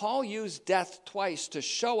 but Paul used death twice to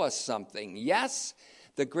show us something. Yes,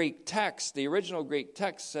 the Greek text, the original Greek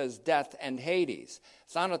text says death and Hades,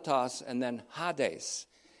 Thanatos and then Hades.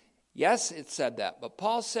 Yes, it said that, but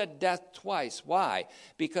Paul said death twice. Why?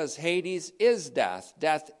 Because Hades is death.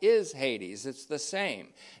 Death is Hades. It's the same.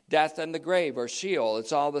 Death and the grave or Sheol,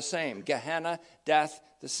 it's all the same. Gehenna, death,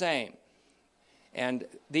 the same. And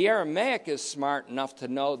the Aramaic is smart enough to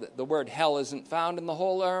know that the word hell isn't found in the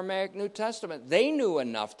whole Aramaic New Testament. They knew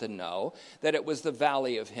enough to know that it was the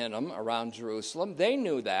Valley of Hinnom around Jerusalem. They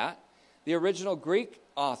knew that. The original Greek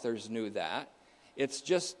authors knew that. It's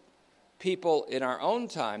just people in our own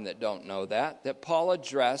time that don't know that Paul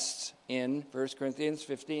addressed in 1 Corinthians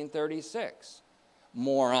 15:36.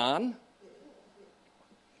 Moron.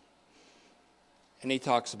 And he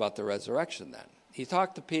talks about the resurrection then. He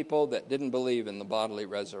talked to people that didn't believe in the bodily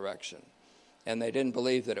resurrection, and they didn't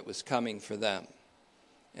believe that it was coming for them.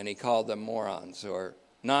 And he called them morons, or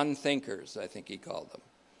non-thinkers, I think he called them.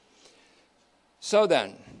 So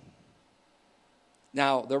then,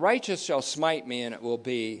 now the righteous shall smite me, and it will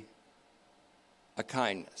be a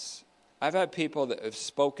kindness. I've had people that have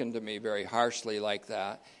spoken to me very harshly like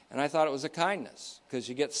that, and I thought it was a kindness, because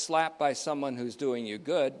you get slapped by someone who's doing you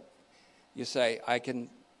good, you say, I can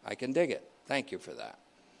dig it. Thank you for that.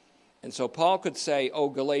 And so Paul could say, oh,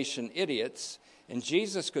 Galatian idiots, and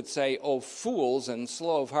Jesus could say, oh, fools and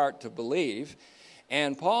slow of heart to believe,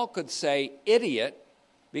 and Paul could say idiot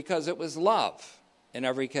because it was love in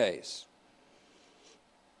every case.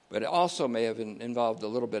 But it also may have involved a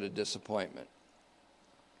little bit of disappointment.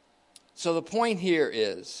 So the point here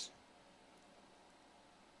is,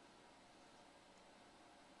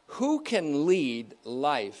 who can lead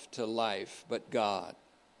life to life but God?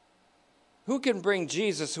 Who can bring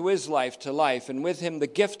Jesus, who is life, to life, and with him the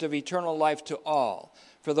gift of eternal life to all?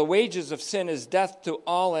 For the wages of sin is death to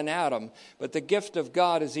all in Adam, but the gift of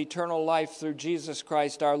God is eternal life through Jesus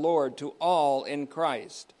Christ our Lord to all in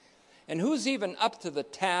Christ. And who's even up to the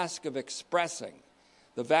task of expressing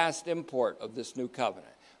the vast import of this new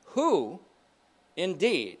covenant? Who,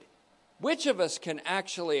 indeed, which of us can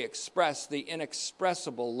actually express the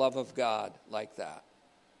inexpressible love of God like that?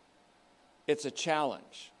 It's a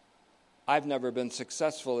challenge. I've never been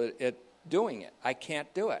successful at doing it. I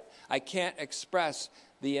can't do it. I can't express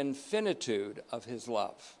the infinitude of his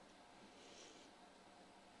love.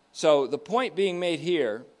 So the point being made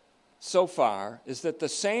here so far is that the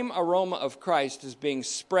same aroma of Christ is being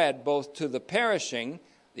spread both to the perishing,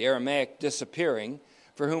 the Aramaic disappearing,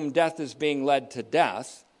 for whom death is being led to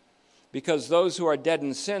death, because those who are dead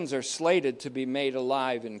in sins are slated to be made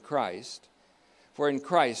alive in Christ. For in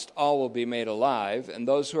Christ all will be made alive, and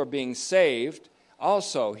those who are being saved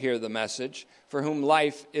also hear the message, for whom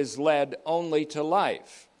life is led only to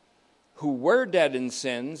life, who were dead in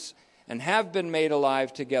sins and have been made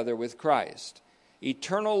alive together with Christ.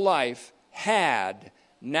 Eternal life had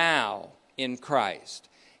now in Christ.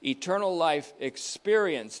 Eternal life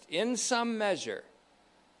experienced in some measure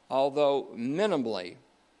although minimally,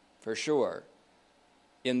 for sure,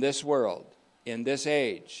 in this world, in this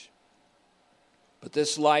age. But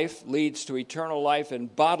this life leads to eternal life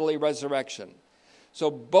and bodily resurrection.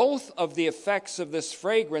 So both of the effects of this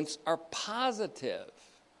fragrance are positive,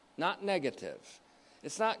 not negative.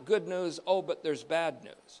 It's not good news, oh, but there's bad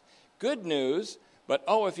news. Good news, but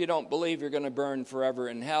oh, if you don't believe you're going to burn forever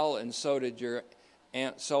in hell, and so did your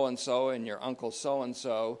aunt so-and-so and your uncle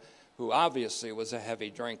so-and-so, who obviously was a heavy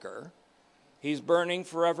drinker. He's burning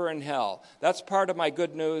forever in hell. That's part of my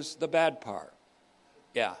good news, the bad part.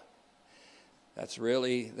 Yeah, that's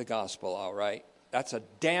really the gospel, all right. That's a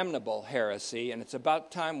damnable heresy, and it's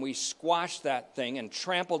about time we squashed that thing and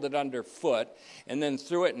trampled it underfoot and then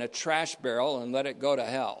threw it in a trash barrel and let it go to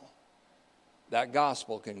hell. That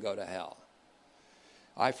gospel can go to hell.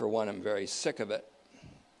 I, for one, am very sick of it,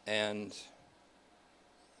 and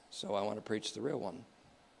so I want to preach the real one.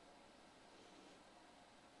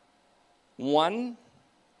 One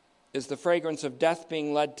is the fragrance of death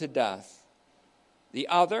being led to death. The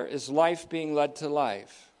other is life being led to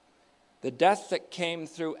life. The death that came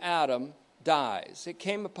through Adam dies. It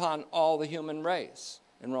came upon all the human race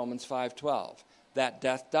in Romans 5:12. That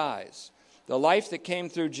death dies. The life that came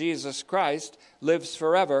through Jesus Christ lives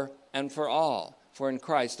forever and for all. For in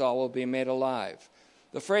Christ all will be made alive.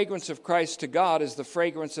 The fragrance of Christ to God is the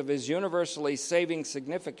fragrance of his universally saving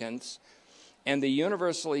significance and the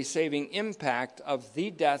universally saving impact of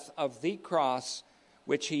the death of the cross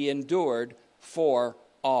which he endured for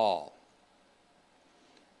all.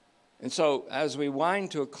 And so, as we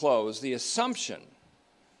wind to a close, the assumption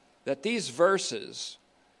that these verses,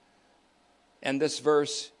 and this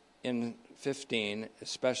verse in 15,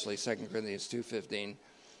 especially 2 Corinthians 2:15,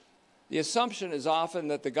 the assumption is often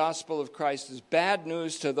that the gospel of Christ is bad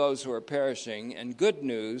news to those who are perishing and good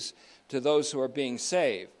news to those who are being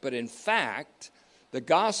saved. But in fact, the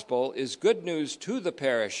gospel is good news to the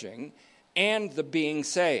perishing and the being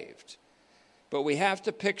saved. But we have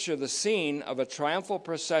to picture the scene of a triumphal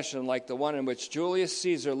procession like the one in which Julius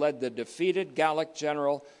Caesar led the defeated Gallic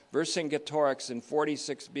general Vercingetorix in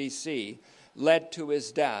 46 BC, led to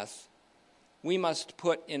his death. We must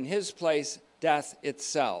put in his place death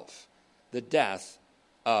itself, the death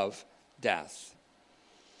of death.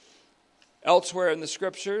 Elsewhere in the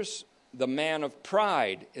scriptures, the man of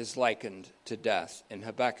pride is likened to death in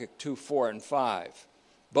Habakkuk 2:4 and 5.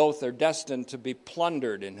 Both are destined to be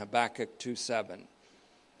plundered in Habakkuk 2:7.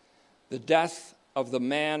 The death of the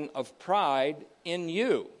man of pride in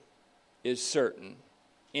you is certain.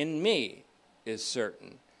 In me is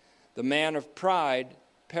certain. The man of pride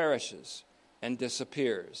perishes and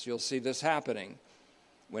disappears. You'll see this happening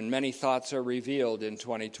when many thoughts are revealed in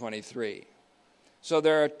 2023. So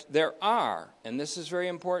there are, and this is very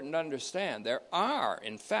important to understand, there are,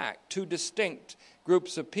 in fact, two distinct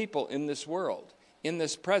groups of people in this world, in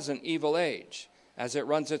this present evil age, as it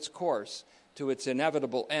runs its course to its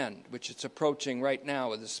inevitable end, which it's approaching right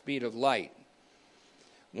now with the speed of light.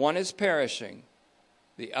 One is perishing,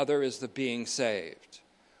 the other is the being saved.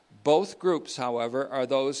 Both groups, however, are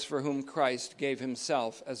those for whom Christ gave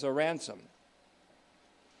himself as a ransom.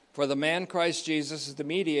 For the man Christ Jesus is the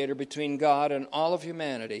mediator between God and all of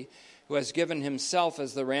humanity, who has given himself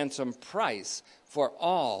as the ransom price for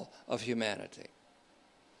all of humanity.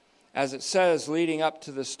 As it says, leading up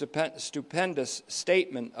to the stupendous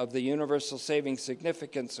statement of the universal saving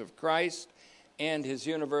significance of Christ and his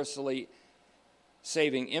universally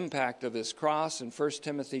saving impact of his cross in 1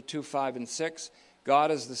 Timothy 2:5 and 6,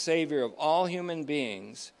 God is the Savior of all human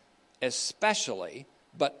beings, especially,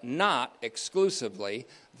 but not exclusively,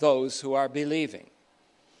 those who are believing.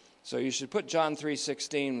 So you should put John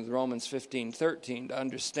 3:16 with Romans 15:13 to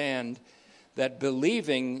understand that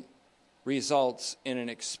believing results in an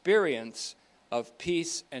experience of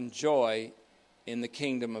peace and joy in the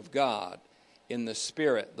kingdom of God, in the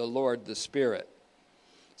Spirit, the Lord, the Spirit.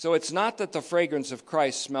 So it's not that the fragrance of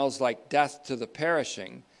Christ smells like death to the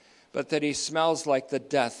perishing, but that he smells like the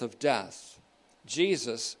death of death.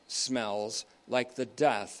 Jesus smells like the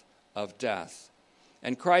death of death.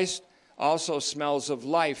 And Christ also smells of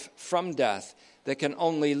life from death that can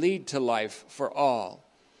only lead to life for all.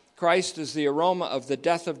 Christ is the aroma of the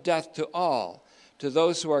death of death to all, to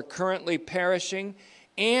those who are currently perishing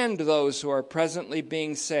and those who are presently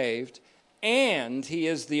being saved, and he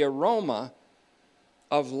is the aroma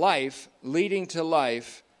of life leading to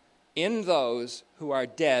life in those who are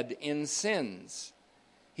dead in sins.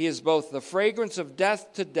 He is both the fragrance of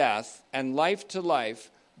death to death and life to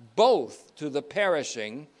life, both to the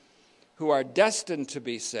perishing who are destined to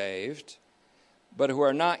be saved, but who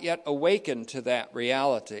are not yet awakened to that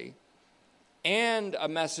reality, and a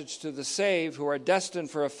message to the saved who are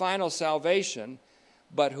destined for a final salvation,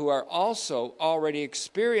 but who are also already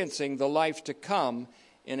experiencing the life to come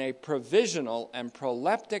in a provisional and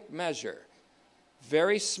proleptic measure.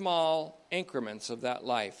 Very small increments of that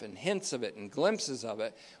life and hints of it and glimpses of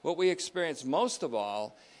it. What we experience most of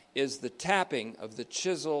all is the tapping of the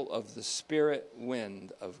chisel of the spirit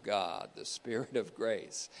wind of God, the Spirit of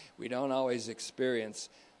grace. We don't always experience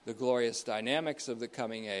the glorious dynamics of the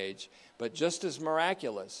coming age, but just as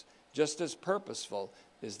miraculous, just as purposeful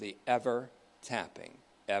is the ever tapping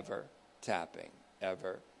of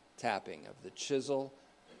the chisel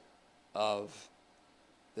of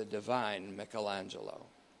the divine Michelangelo.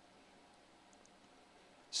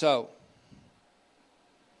 So,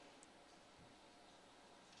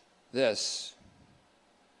 this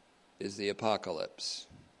is the apocalypse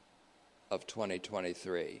of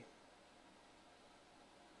 2023.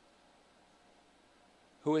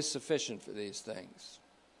 Who is sufficient for these things?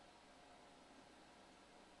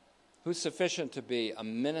 Who's sufficient to be a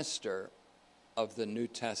minister of the New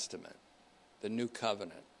Testament, the New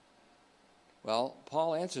Covenant? Well,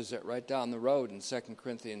 Paul answers it right down the road in 2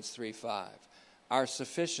 Corinthians 3:5. Our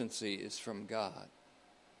sufficiency is from God,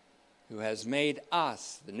 who has made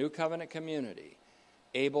us, the New Covenant community,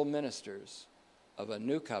 able ministers of a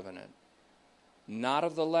new covenant, not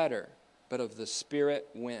of the letter, but of the spirit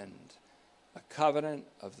wind, a covenant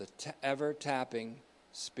of the ever-tapping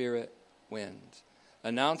spirit wind.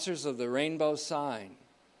 Announcers of the rainbow sign,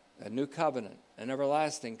 a new covenant, an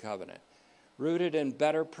everlasting covenant, rooted in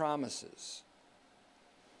better promises.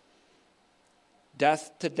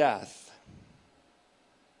 Death to death,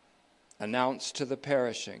 announced to the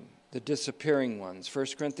perishing, the disappearing ones.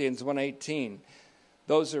 1 Corinthians 1:18,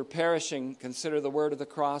 those who are perishing consider the word of the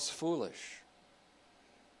cross foolish.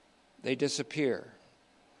 They disappear.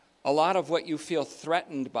 A lot of what you feel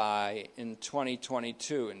threatened by in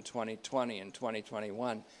 2022 and 2020 and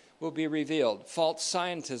 2021 will be revealed. False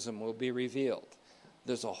scientism will be revealed.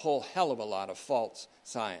 There's a whole hell of a lot of false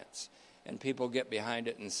science. And people get behind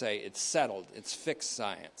it and say, it's settled, it's fixed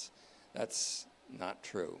science. That's not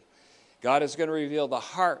true. God is going to reveal the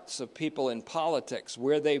hearts of people in politics,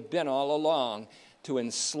 where they've been all along to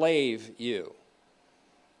enslave you.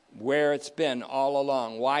 Where it's been all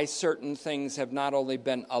along. Why certain things have not only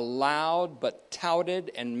been allowed, but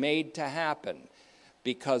touted and made to happen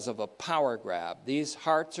because of a power grab. These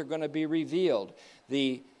hearts are going to be revealed.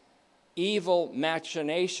 The evil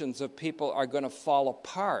machinations of people are going to fall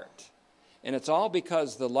apart. And it's all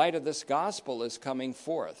because the light of this gospel is coming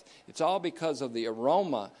forth. It's all because of the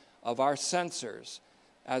aroma of our censers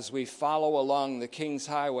as we follow along the King's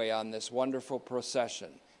Highway on this wonderful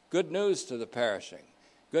procession. Good news to the perishing.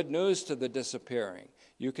 Good news to the disappearing.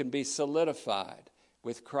 You can be solidified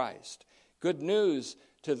with Christ. Good news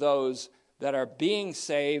to those that are being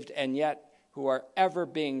saved and yet who are ever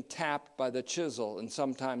being tapped by the chisel and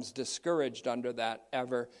sometimes discouraged under that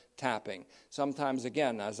ever tapping. Sometimes,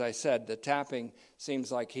 again, as I said, the tapping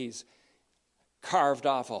seems like he's carved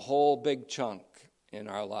off a whole big chunk in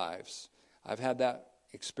our lives. I've had that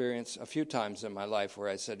experience a few times in my life where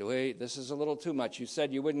I said, wait, this is a little too much. You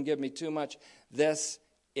said you wouldn't give me too much. This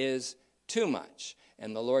is too much.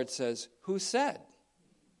 And the Lord says, who said?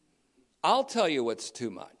 I'll tell you what's too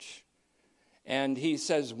much. And he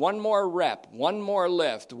says, one more rep, one more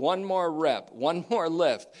lift, one more rep, one more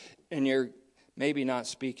lift. And you're maybe not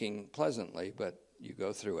speaking pleasantly, but you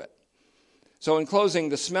go through it. So in closing,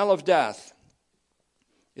 the smell of death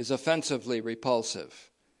is offensively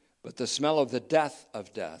repulsive, but the smell of the death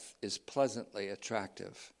of death is pleasantly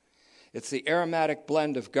attractive. It's the aromatic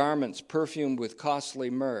blend of garments perfumed with costly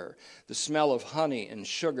myrrh, the smell of honey and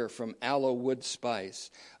sugar from aloe wood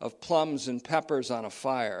spice, of plums and peppers on a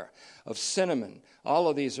fire, of cinnamon. All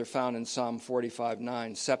of these are found in Psalm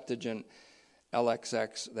 45:9, Septuagint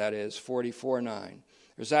LXX, that is, 44:9.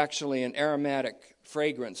 There's actually an aromatic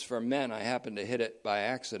fragrance for men. I happened to hit it by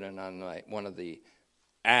accident on one of the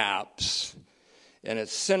apps. And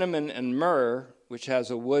it's cinnamon and myrrh, which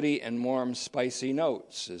has a woody and warm spicy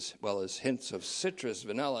notes, as well as hints of citrus,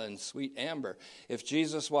 vanilla, and sweet amber. If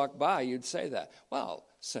Jesus walked by, you'd say that. Well,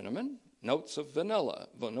 cinnamon, notes of vanilla,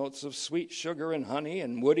 notes of sweet sugar and honey,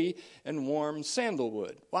 and woody and warm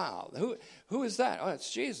sandalwood. Wow, who is that? Oh,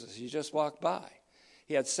 it's Jesus. He just walked by.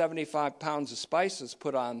 He had 75 pounds of spices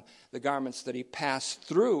put on the garments that he passed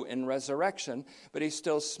through in resurrection, but he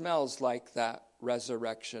still smells like that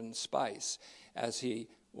resurrection spice as he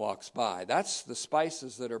walks by. That's the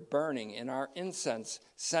spices that are burning in our incense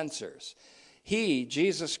censers. He,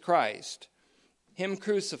 Jesus Christ, him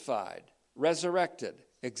crucified, resurrected,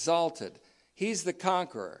 exalted. He's the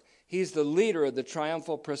conqueror. He's the leader of the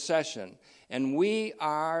triumphal procession. And we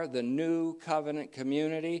are the new covenant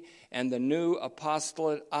community and the new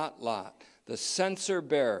apostolate Atlot, the censer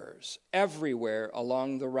bearers everywhere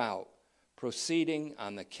along the route, proceeding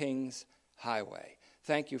on the King's highway.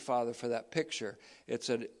 Thank you, Father, for that picture. It's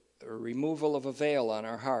a removal of a veil on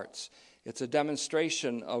our hearts. It's a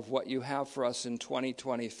demonstration of what you have for us in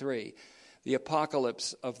 2023. The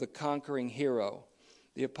apocalypse of the conquering hero,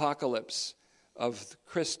 the apocalypse of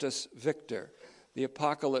Christus Victor, the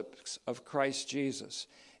apocalypse of Christ Jesus.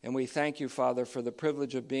 And we thank you, Father, for the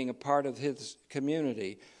privilege of being a part of his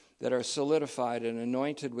community that are solidified and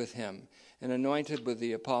anointed with him and anointed with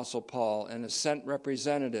the Apostle Paul and a sent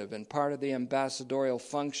representative and part of the ambassadorial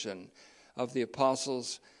function of the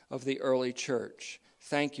apostles of the early church.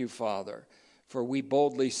 Thank you, Father, for we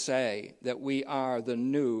boldly say that we are the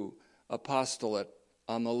new apostolate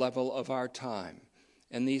on the level of our time.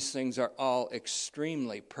 And these things are all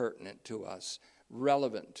extremely pertinent to us,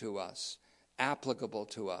 relevant to us, applicable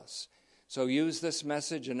to us. So use this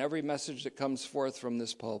message and every message that comes forth from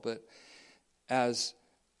this pulpit as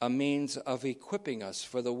a means of equipping us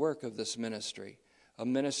for the work of this ministry, a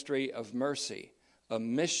ministry of mercy, a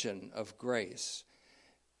mission of grace,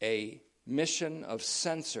 a mission of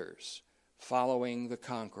censors following the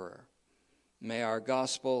conqueror. May our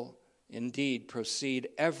gospel indeed proceed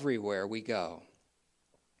everywhere we go,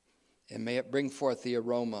 and may it bring forth the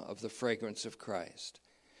aroma of the fragrance of Christ.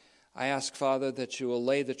 I ask, Father, that you will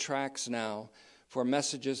lay the tracks now for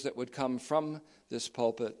messages that would come from this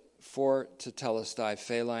pulpit for Tetelestai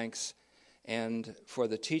Phalanx and for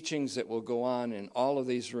the teachings that will go on in all of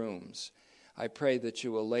these rooms. I pray that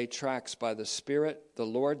you will lay tracks by the Spirit, the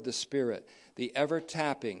Lord the Spirit, the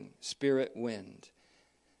ever-tapping Spirit wind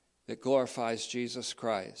that glorifies Jesus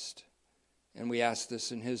Christ. And we ask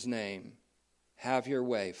this in his name. Have your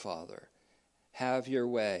way, Father. Have your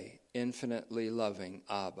way, infinitely loving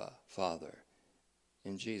Abba, Father.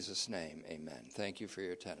 In Jesus' name, amen. Thank you for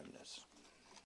your attentiveness.